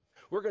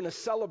 We're going to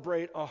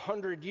celebrate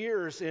 100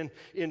 years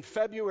in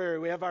February.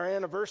 We have our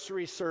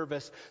anniversary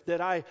service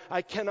that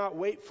I cannot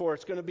wait for.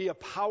 It's going to be a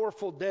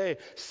powerful day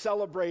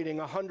celebrating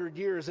 100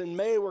 years. In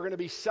May, we're going to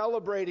be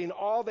celebrating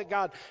all that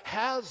God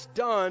has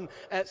done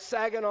at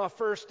Saginaw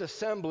First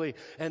Assembly.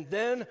 And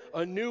then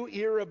a new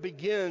era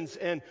begins.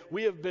 And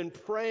we have been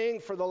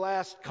praying for the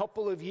last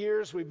couple of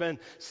years. We've been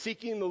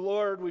seeking the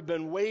Lord. We've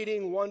been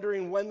waiting,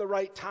 wondering when the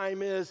right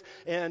time is.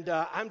 And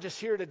I'm just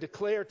here to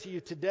declare to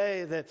you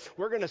today that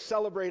we're going to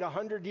celebrate 100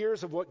 100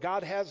 years of what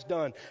God has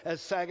done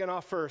as Saginaw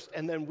First,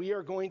 and then we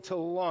are going to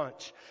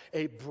launch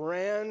a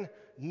brand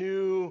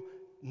new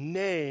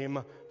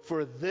name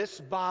for this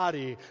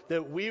body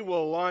that we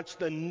will launch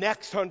the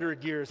next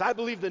 100 years. I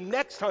believe the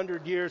next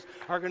 100 years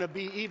are going to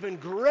be even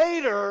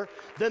greater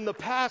than the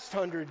past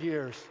 100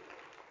 years.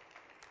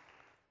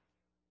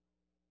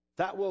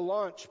 That will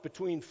launch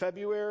between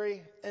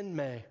February and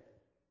May.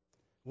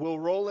 We'll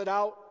roll it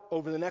out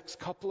over the next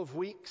couple of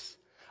weeks.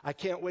 I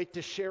can't wait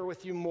to share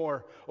with you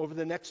more over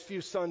the next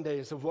few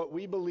Sundays of what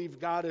we believe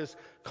God is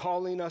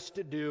calling us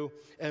to do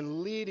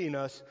and leading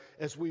us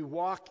as we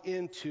walk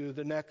into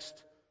the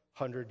next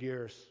 100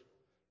 years.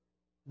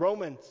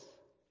 Romans,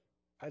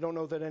 I don't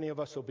know that any of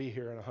us will be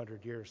here in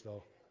 100 years,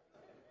 though.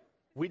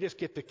 We just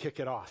get to kick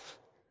it off.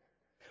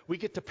 We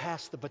get to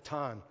pass the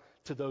baton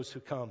to those who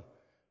come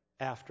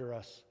after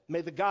us.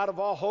 May the God of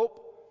all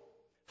hope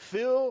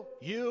fill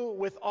you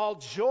with all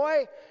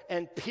joy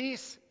and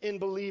peace in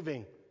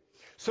believing,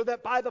 so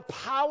that by the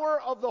power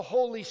of the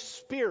Holy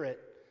Spirit,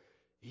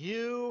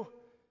 you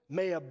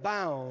may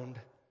abound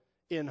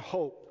in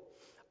hope.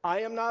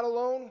 I am not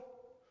alone.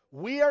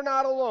 We are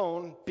not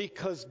alone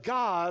because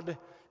God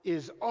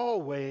is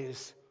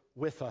always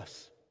with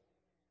us.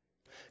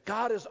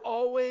 God is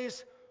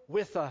always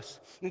with us.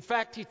 In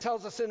fact, he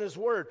tells us in his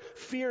word,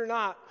 fear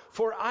not,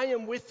 for I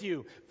am with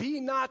you.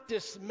 Be not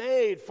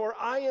dismayed, for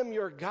I am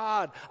your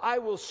God. I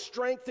will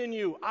strengthen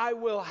you. I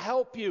will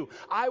help you.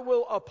 I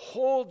will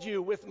uphold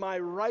you with my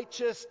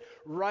righteous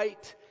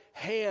right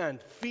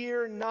hand.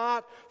 Fear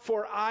not,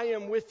 for I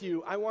am with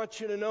you. I want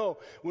you to know,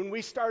 when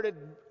we started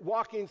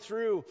walking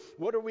through,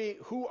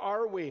 who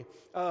are we?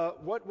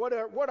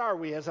 What are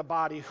we as a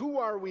body? Who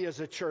are we as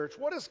a church?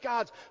 What is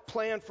God's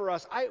plan for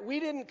us? We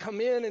didn't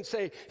come in and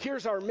say,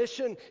 here's our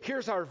mission,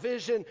 here's our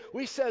vision.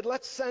 We said,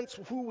 let's sense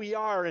who we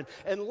are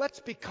and let's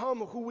become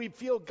who we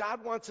feel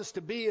God wants us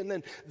to be. And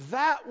then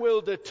that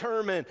will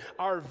determine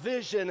our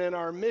vision and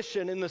our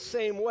mission. In the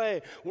same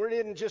way, we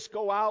didn't just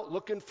go out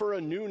looking for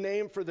a new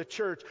name for the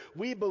church.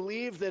 We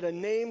believe that a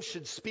name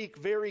should speak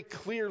very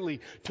clearly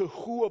to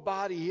who a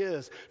body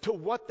is, to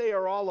what they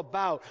are all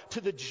about,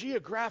 to the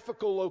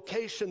geographical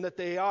location that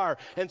they are.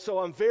 And so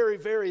I'm very,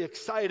 very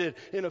excited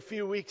in a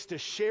few weeks to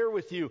share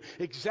with you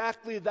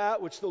exactly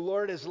that which the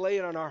Lord has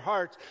laid on our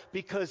hearts,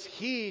 because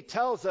he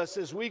tells us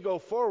as we go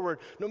forward,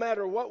 no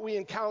matter what we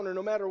encounter,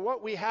 no matter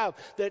what we have,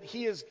 that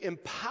he is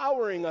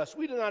empowering us.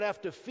 We do not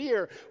have to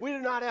fear. We do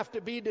not have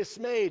to be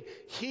dismayed.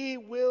 He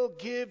will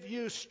give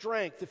you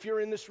strength. If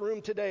you're in this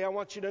room today, I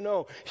want you to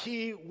know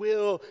he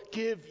will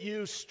give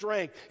you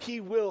strength. He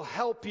will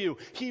help you.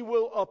 He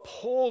will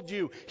uphold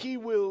you. He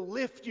will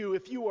lift you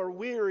if you are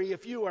weary,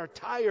 if you are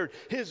tired.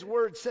 His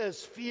word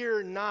says,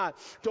 fear not.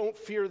 Don't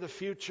fear the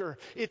future.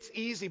 It's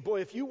easy.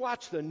 Boy, if you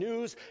watch the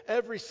news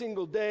every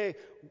single day,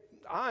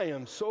 I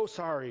am so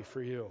sorry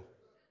for you.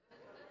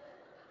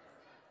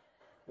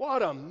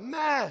 What a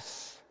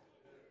mess.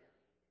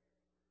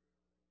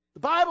 The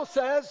Bible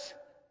says,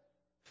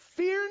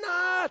 fear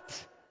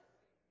not.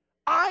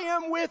 I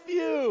am with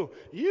you.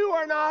 You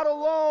are not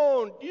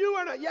alone. You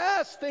are not.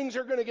 Yes, things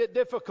are going to get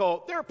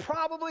difficult. They're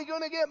probably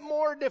going to get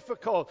more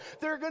difficult.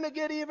 They're going to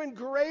get even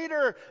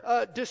greater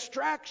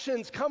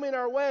distractions coming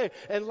our way.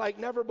 And like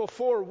never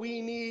before,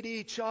 we need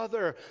each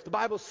other. The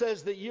Bible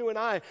says that you and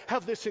I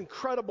have this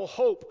incredible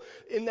hope.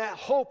 And that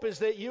hope is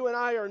that you and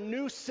I are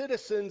new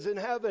citizens in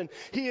heaven.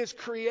 He has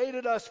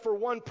created us for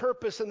one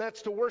purpose, and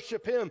that's to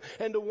worship him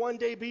and to one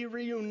day be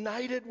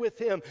reunited with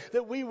him,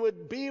 that we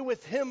would be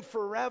with him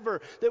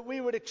forever, that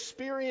we would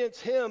experience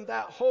him,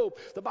 that hope.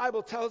 The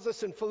Bible tells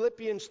us in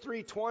Philippians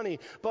 3:20,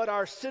 but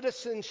our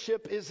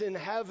citizenship is in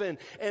heaven,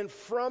 and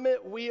from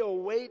it we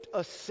await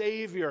a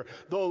Savior,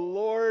 the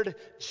Lord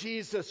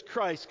Jesus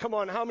Christ. Come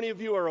on, how many of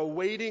you are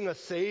awaiting a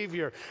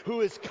Savior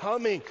who is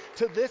coming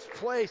to this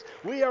place?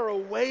 We are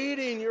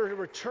awaiting your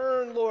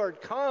return,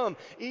 Lord. Come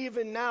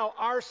even now.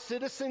 Our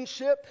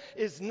citizenship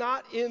is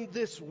not in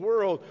this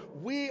world.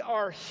 We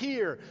are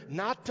here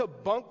not to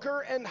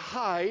bunker and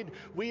hide.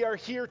 We are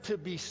here to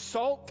be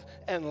salt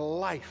and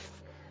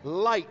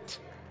light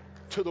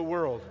to the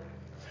world.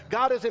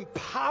 God has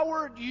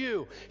empowered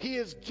you. He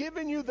has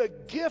given you the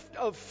gift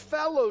of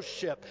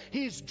fellowship.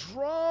 He's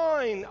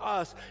drawing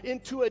us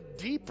into a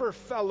deeper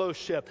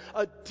fellowship,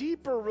 a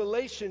deeper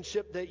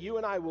relationship, that you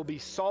and I will be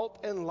salt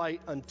and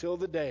light until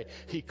the day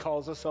he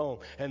calls us home.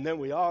 And then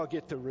we all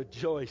get to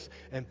rejoice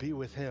and be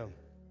with him.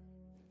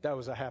 That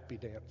was a happy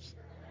dance.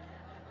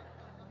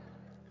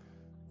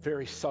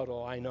 Very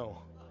subtle, I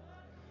know.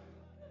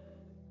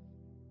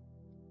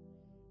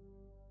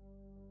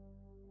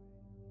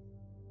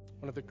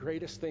 One of the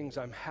greatest things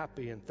I'm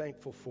happy and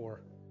thankful for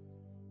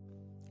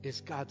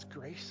is God's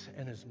grace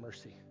and his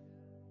mercy.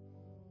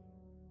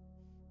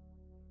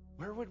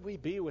 Where would we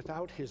be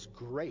without his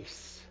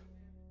grace?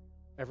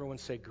 Everyone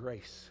say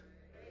grace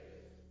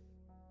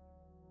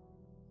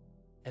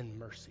and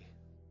mercy.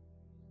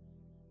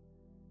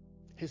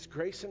 His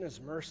grace and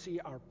his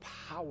mercy are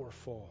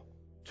powerful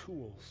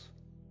tools.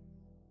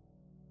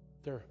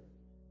 They're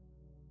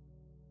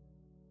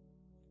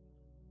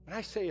When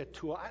I say a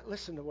tool,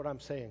 listen to what I'm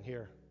saying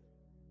here.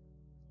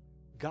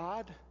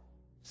 God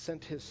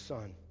sent his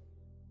Son.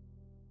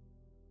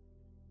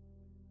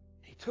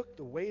 He took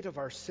the weight of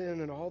our sin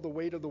and all the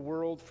weight of the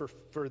world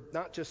for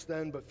not just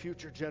then, but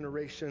future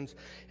generations.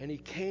 And he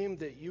came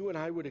that you and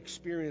I would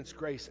experience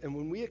grace. And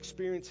when we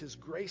experience his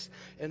grace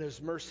and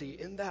his mercy,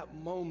 in that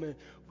moment,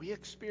 we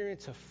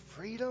experience a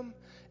freedom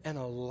and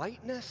a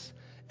lightness.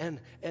 And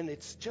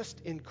it's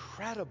just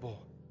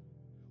incredible.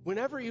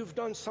 Whenever you've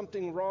done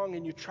something wrong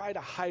and you try to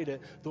hide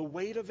it, the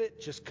weight of it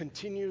just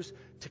continues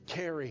to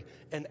carry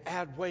and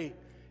add weight.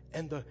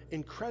 And the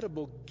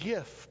incredible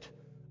gift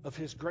of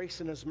his grace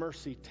and his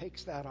mercy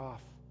takes that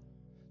off.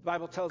 The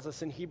Bible tells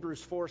us in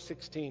Hebrews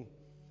 4:16,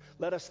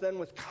 let us then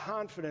with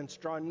confidence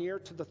draw near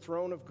to the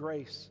throne of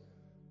grace,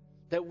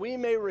 that we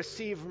may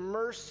receive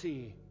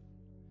mercy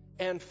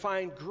and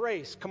find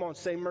grace. Come on,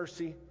 say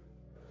mercy.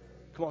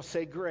 Come on,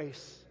 say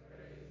grace.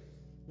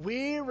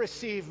 We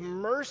receive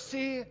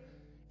mercy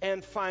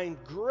and find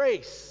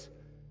grace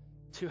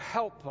to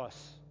help us,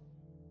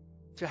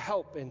 to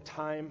help in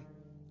time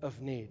of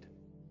need.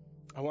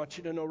 I want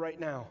you to know right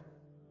now,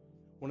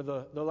 one of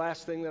the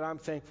last thing that I'm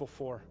thankful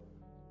for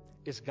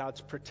is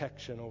God's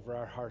protection over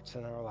our hearts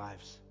and our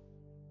lives.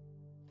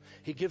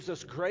 He gives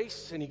us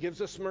grace and he gives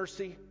us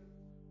mercy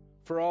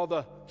for all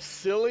the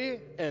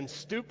silly and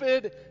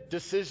stupid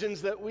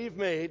decisions that we've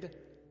made.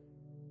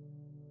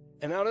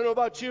 And I don't know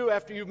about you,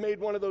 after you've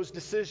made one of those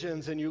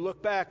decisions and you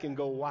look back and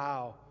go,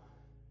 wow,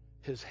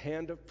 his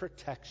hand of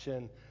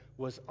protection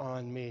was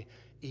on me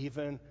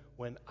even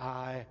when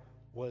I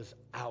was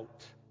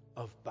out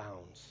of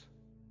bounds.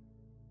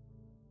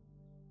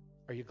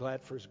 Are you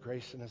glad for his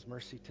grace and his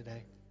mercy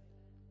today?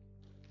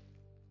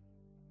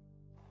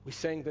 We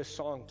sang this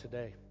song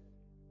today,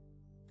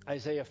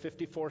 Isaiah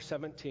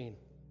 54:17.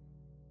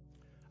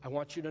 I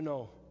want you to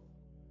know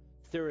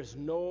there is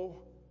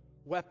no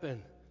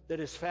weapon that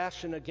is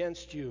fashioned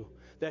against you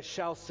that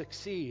shall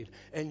succeed,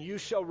 and you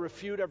shall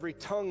refute every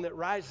tongue that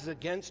rises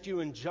against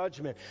you in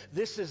judgment.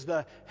 This is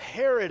the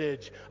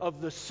heritage of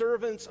the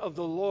servants of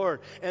the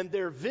Lord, and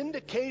their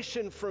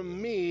vindication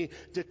from me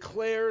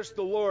declares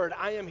the Lord.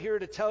 I am here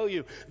to tell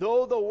you,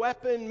 though the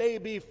weapon may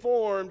be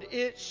formed,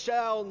 it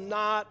shall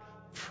not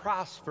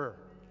prosper.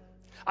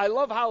 I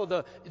love how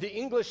the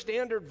English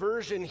Standard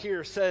Version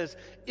here says,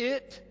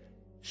 it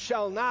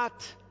shall not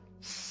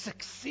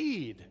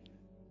succeed.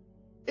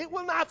 It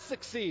will not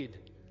succeed.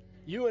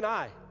 You and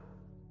I,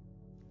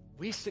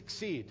 we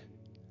succeed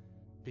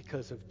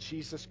because of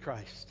Jesus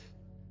Christ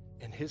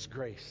and his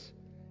grace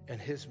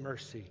and his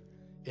mercy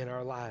in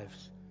our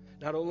lives.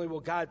 Not only will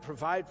God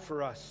provide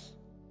for us,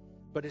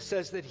 but it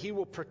says that he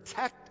will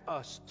protect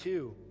us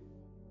too.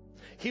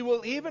 He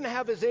will even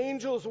have his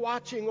angels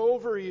watching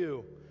over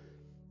you.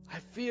 I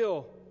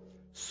feel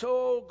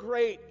so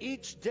great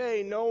each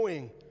day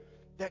knowing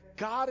that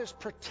God is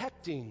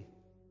protecting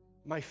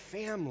my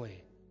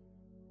family,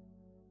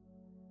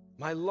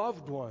 my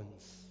loved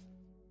ones,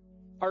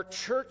 our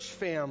church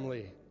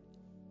family.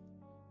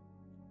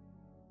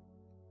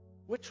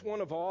 Which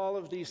one of all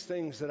of these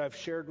things that I've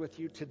shared with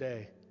you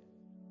today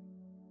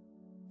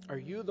are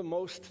you the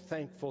most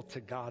thankful to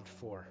God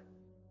for?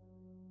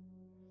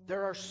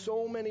 There are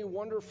so many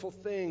wonderful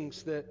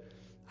things that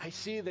I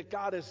see that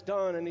God has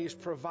done and he's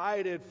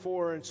provided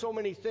for, and so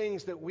many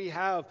things that we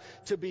have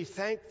to be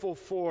thankful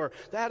for.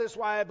 That is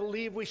why I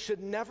believe we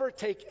should never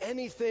take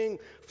anything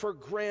for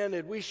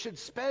granted. We should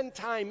spend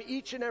time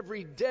each and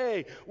every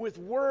day with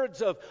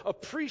words of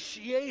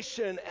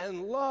appreciation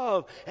and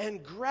love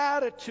and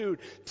gratitude.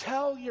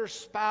 Tell your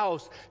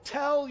spouse,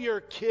 tell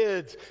your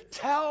kids,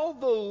 tell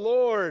the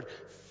Lord,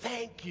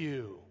 thank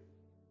you.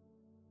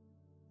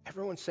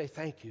 Everyone say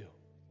thank you.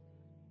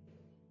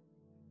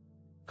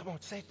 Come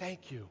on, say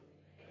thank you.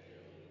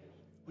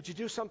 Would you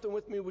do something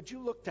with me? Would you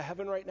look to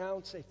heaven right now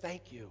and say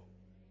thank you?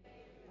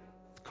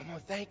 Come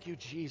on, thank you,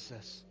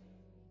 Jesus.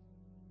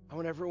 I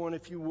want everyone,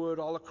 if you would,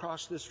 all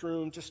across this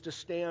room, just to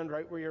stand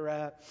right where you're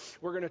at.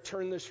 We're going to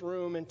turn this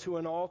room into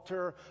an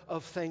altar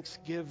of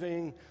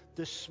thanksgiving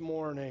this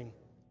morning.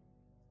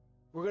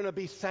 We're going to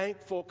be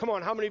thankful. Come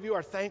on, how many of you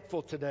are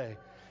thankful today?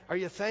 Are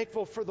you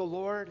thankful for the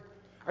Lord?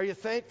 Are you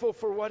thankful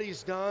for what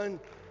he's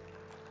done?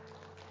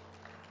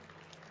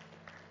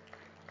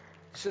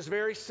 This is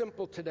very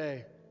simple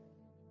today.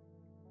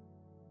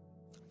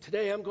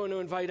 Today I'm going to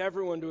invite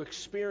everyone to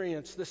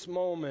experience this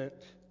moment.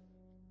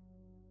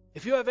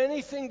 If you have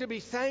anything to be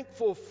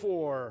thankful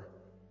for,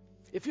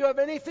 if you have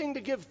anything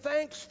to give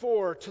thanks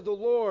for to the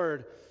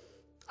Lord,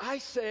 I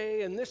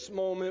say in this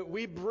moment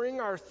we bring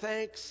our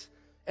thanks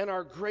and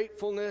our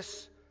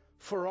gratefulness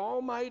for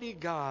Almighty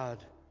God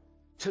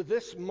to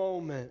this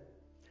moment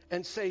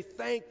and say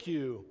thank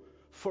you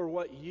for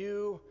what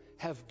you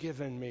have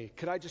given me.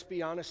 Could I just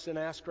be honest and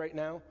ask right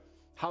now,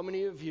 how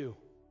many of you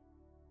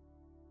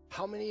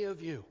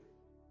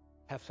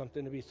have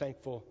something to be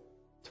thankful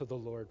to the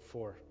Lord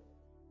for?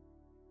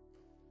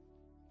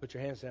 Put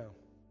your hands down.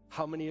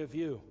 How many of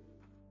you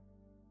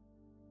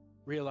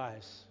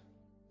realize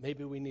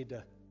maybe we need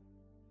to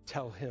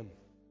tell him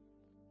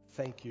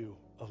thank you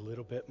a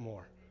little bit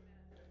more?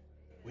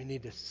 We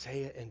need to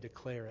say it and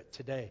declare it.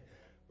 Today,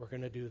 we're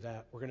going to do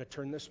that. We're going to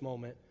turn this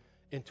moment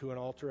into an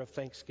altar of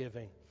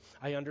thanksgiving.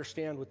 I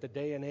understand with the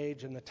day and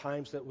age and the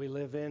times that we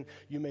live in,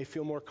 you may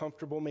feel more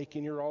comfortable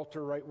making your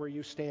altar right where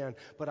you stand,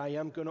 but I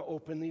am going to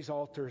open these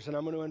altars, and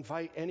I'm going to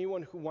invite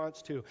anyone who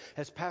wants to,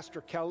 as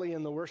Pastor Kelly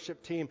and the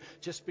worship team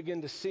just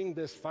begin to sing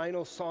this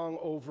final song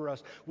over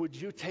us, would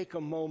you take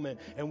a moment,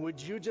 and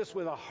would you just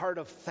with a heart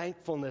of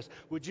thankfulness,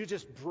 would you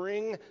just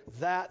bring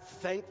that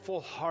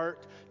thankful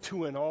heart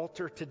to an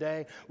altar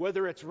today?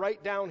 Whether it's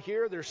right down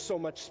here, there's so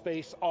much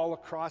space all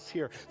across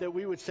here, that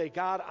we would say,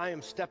 God, I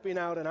am stepping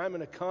out and I'm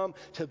going to come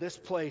to this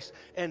place.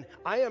 And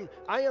I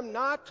am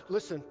not,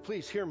 listen,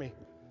 please hear me.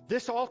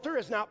 This altar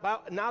is not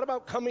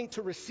about coming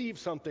to receive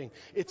something.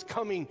 It's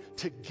coming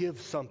to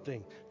give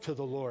something to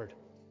the Lord.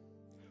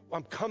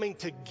 I'm coming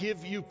to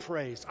give you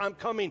praise. I'm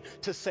coming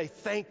to say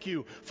thank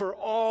you for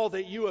all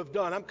that you have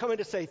done. I'm coming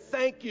to say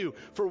thank you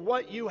for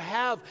what you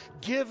have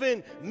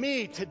given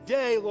me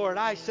today, Lord.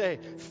 I say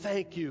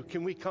thank you.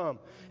 Can we come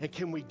and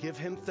can we give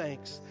him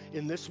thanks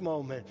in this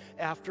moment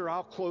after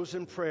I'll close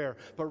in prayer?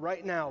 But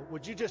right now,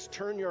 would you just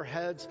turn your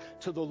heads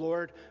to the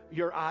Lord,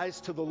 your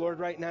eyes to the Lord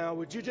right now?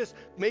 Would you just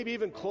maybe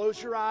even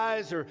close your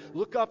eyes or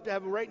look up to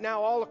heaven right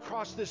now all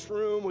across this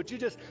room? Would you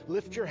just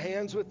lift your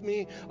hands with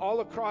me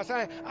all across?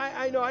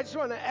 I know I just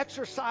want an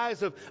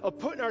exercise of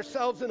putting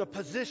ourselves in a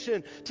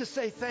position to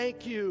say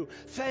thank you,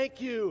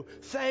 thank you,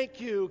 thank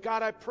you.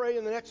 God, I pray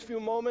in the next few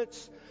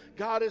moments,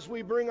 God, as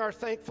we bring our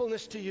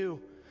thankfulness to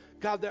you,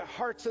 God, that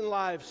hearts and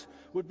lives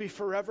would be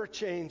forever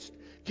changed.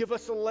 Give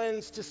us a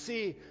lens to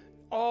see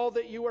all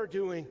that you are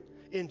doing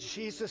in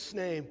Jesus'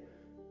 name.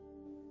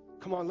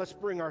 Come on, let's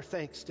bring our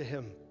thanks to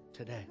him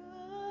today.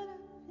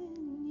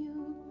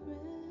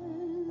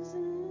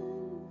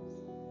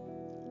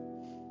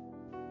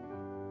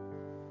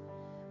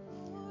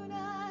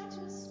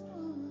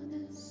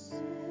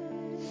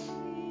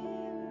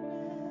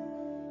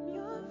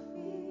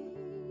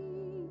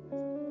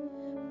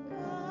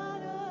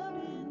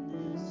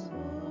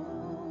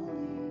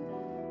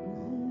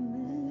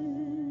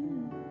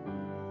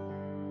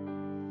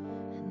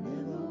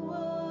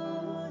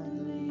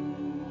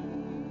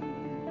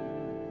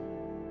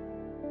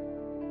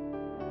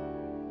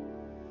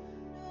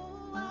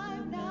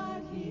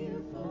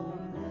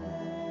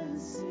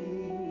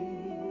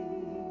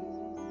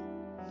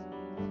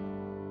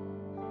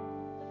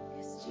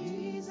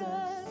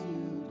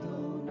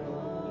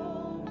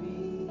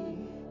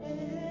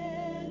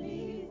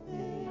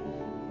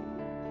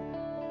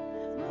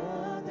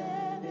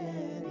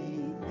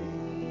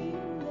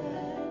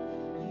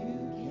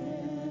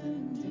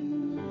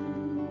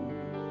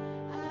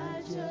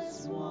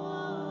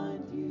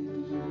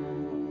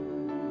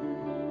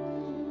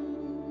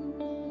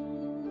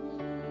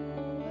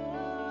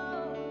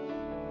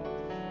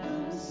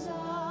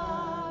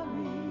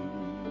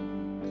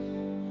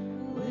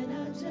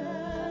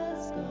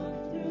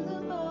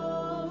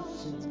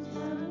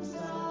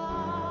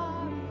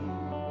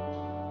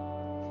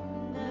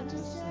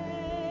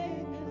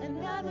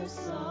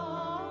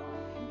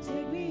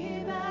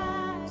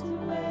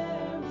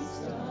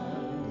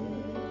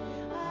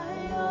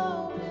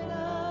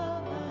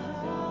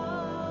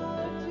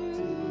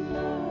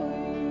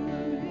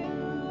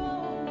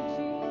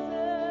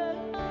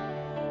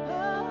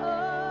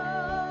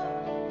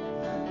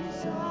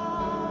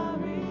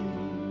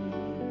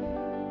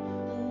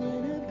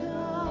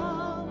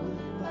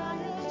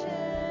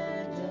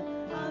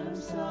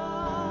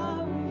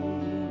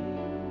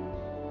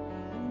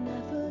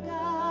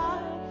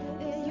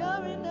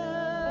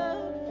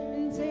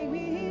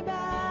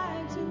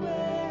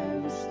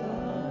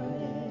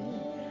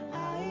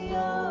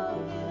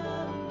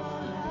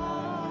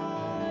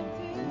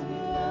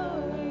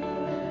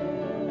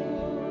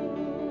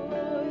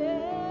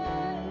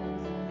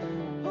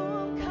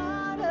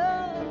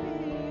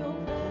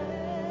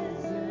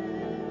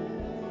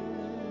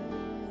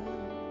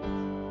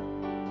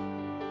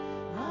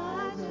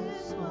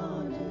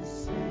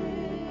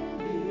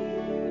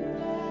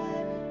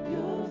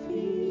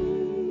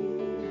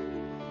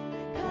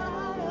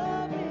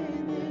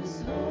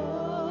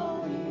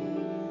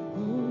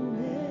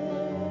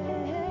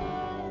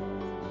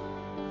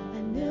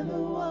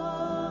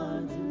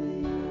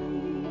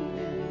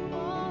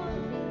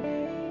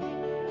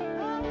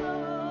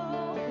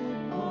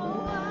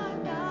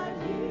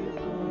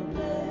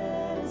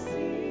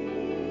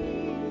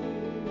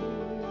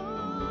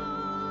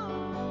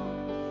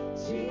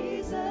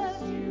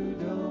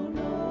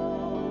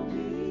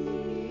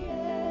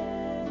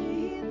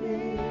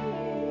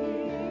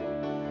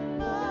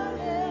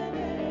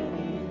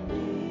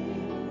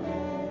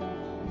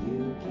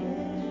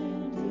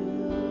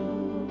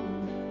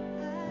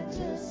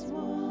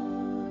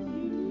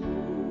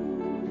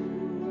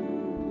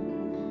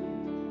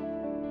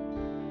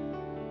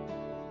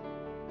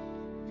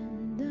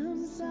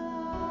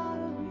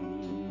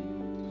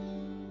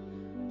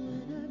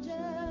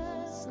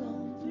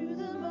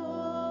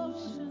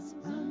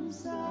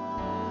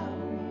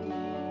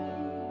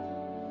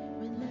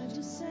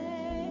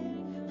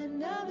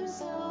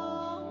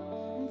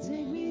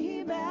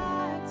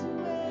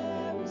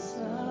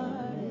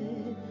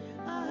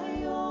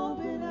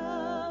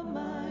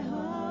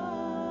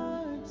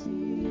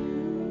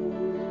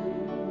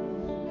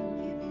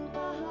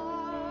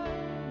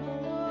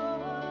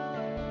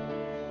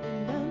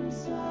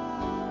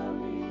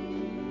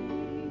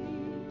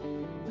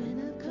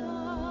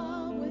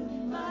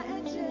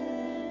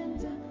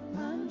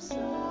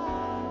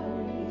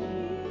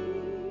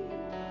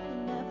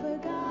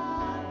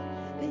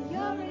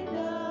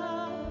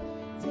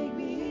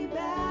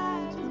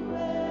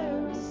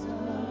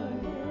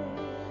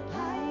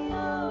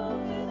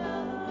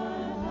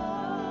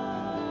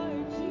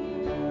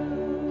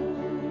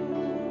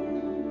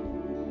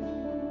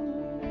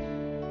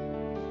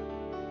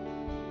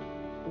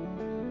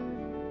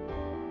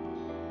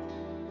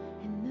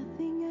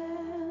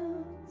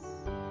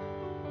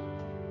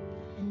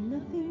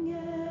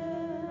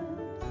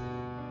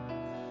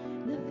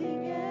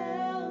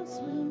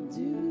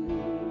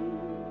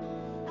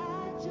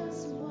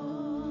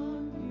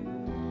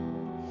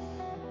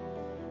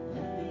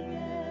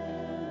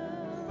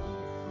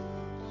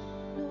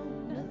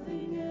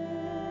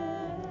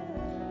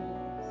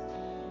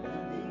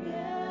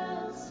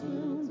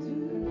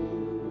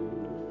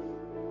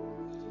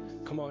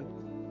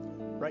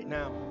 right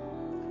now,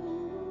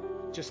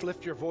 just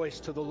lift your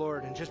voice to the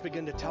Lord and just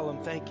begin to tell Him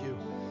thank you.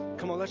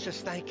 Come on, let's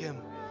just thank Him.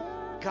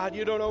 God,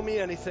 you don't owe me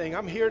anything.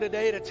 I'm here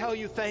today to tell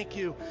you thank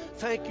you.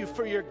 Thank you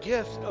for your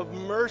gift of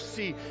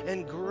mercy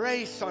and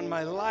grace on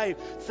my life.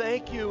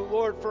 Thank you,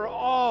 Lord, for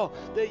all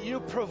that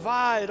you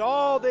provide,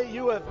 all that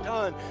you have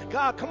done.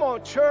 God, come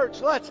on, church,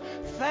 let's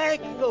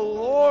thank the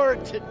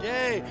Lord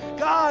today.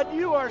 God,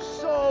 you are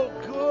so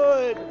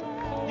good.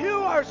 You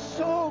are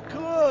so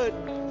good.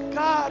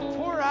 God,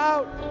 pour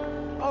out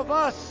of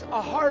us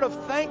a heart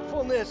of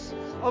thankfulness,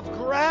 of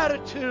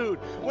gratitude.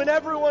 When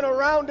everyone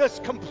around us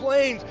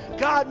complains,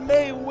 God,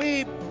 may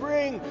we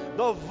bring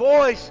the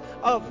voice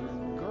of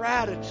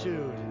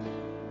gratitude,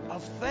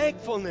 of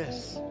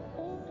thankfulness.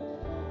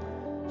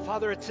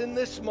 Father, it's in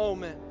this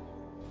moment,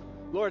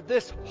 Lord,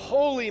 this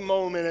holy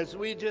moment as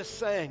we just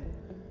sang,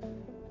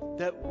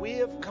 that we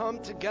have come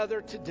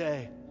together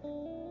today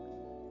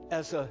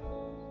as a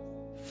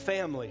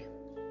family,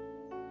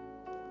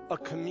 a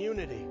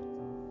community,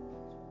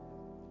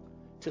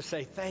 to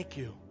say thank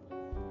you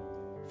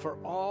for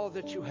all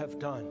that you have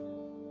done.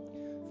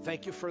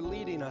 Thank you for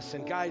leading us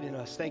and guiding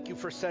us. Thank you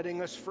for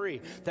setting us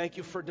free. Thank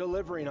you for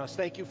delivering us.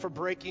 Thank you for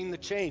breaking the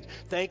chains.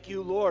 Thank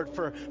you, Lord,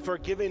 for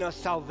giving us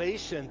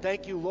salvation.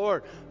 Thank you,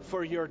 Lord,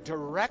 for your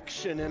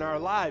direction in our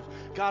lives.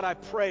 God, I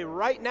pray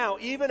right now,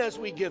 even as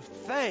we give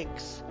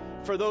thanks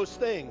for those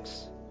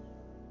things,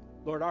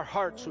 Lord, our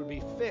hearts would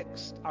be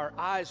fixed, our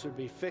eyes would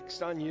be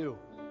fixed on you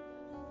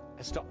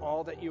as to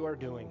all that you are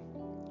doing.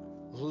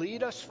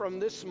 Lead us from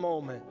this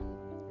moment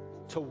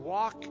to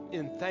walk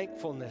in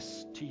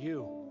thankfulness to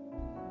you.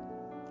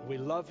 We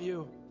love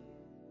you,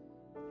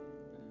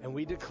 and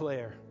we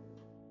declare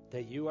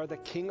that you are the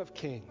King of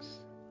Kings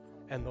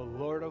and the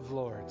Lord of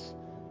Lords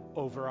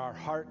over our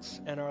hearts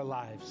and our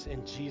lives.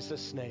 In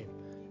Jesus' name.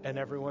 And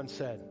everyone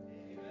said,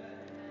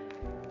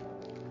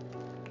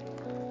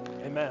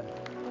 Amen.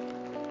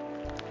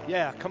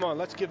 Yeah, come on,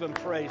 let's give him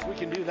praise. We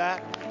can do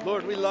that.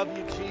 Lord, we love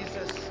you,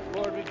 Jesus.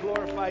 Lord, we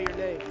glorify your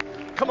name.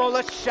 Come on,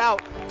 let's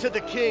shout to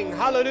the King.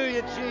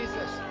 Hallelujah,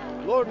 Jesus.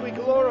 Lord, we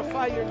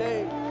glorify your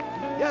name.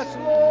 Yes,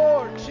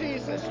 Lord,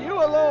 Jesus, you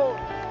alone,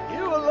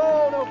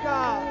 oh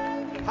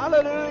God.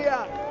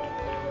 Hallelujah.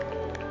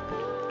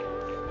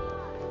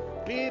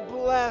 Be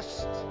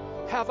blessed.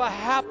 Have a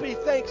happy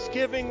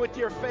Thanksgiving with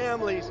your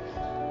families.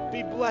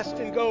 Be blessed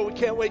and go. We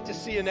can't wait to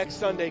see you next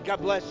Sunday.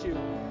 God bless you.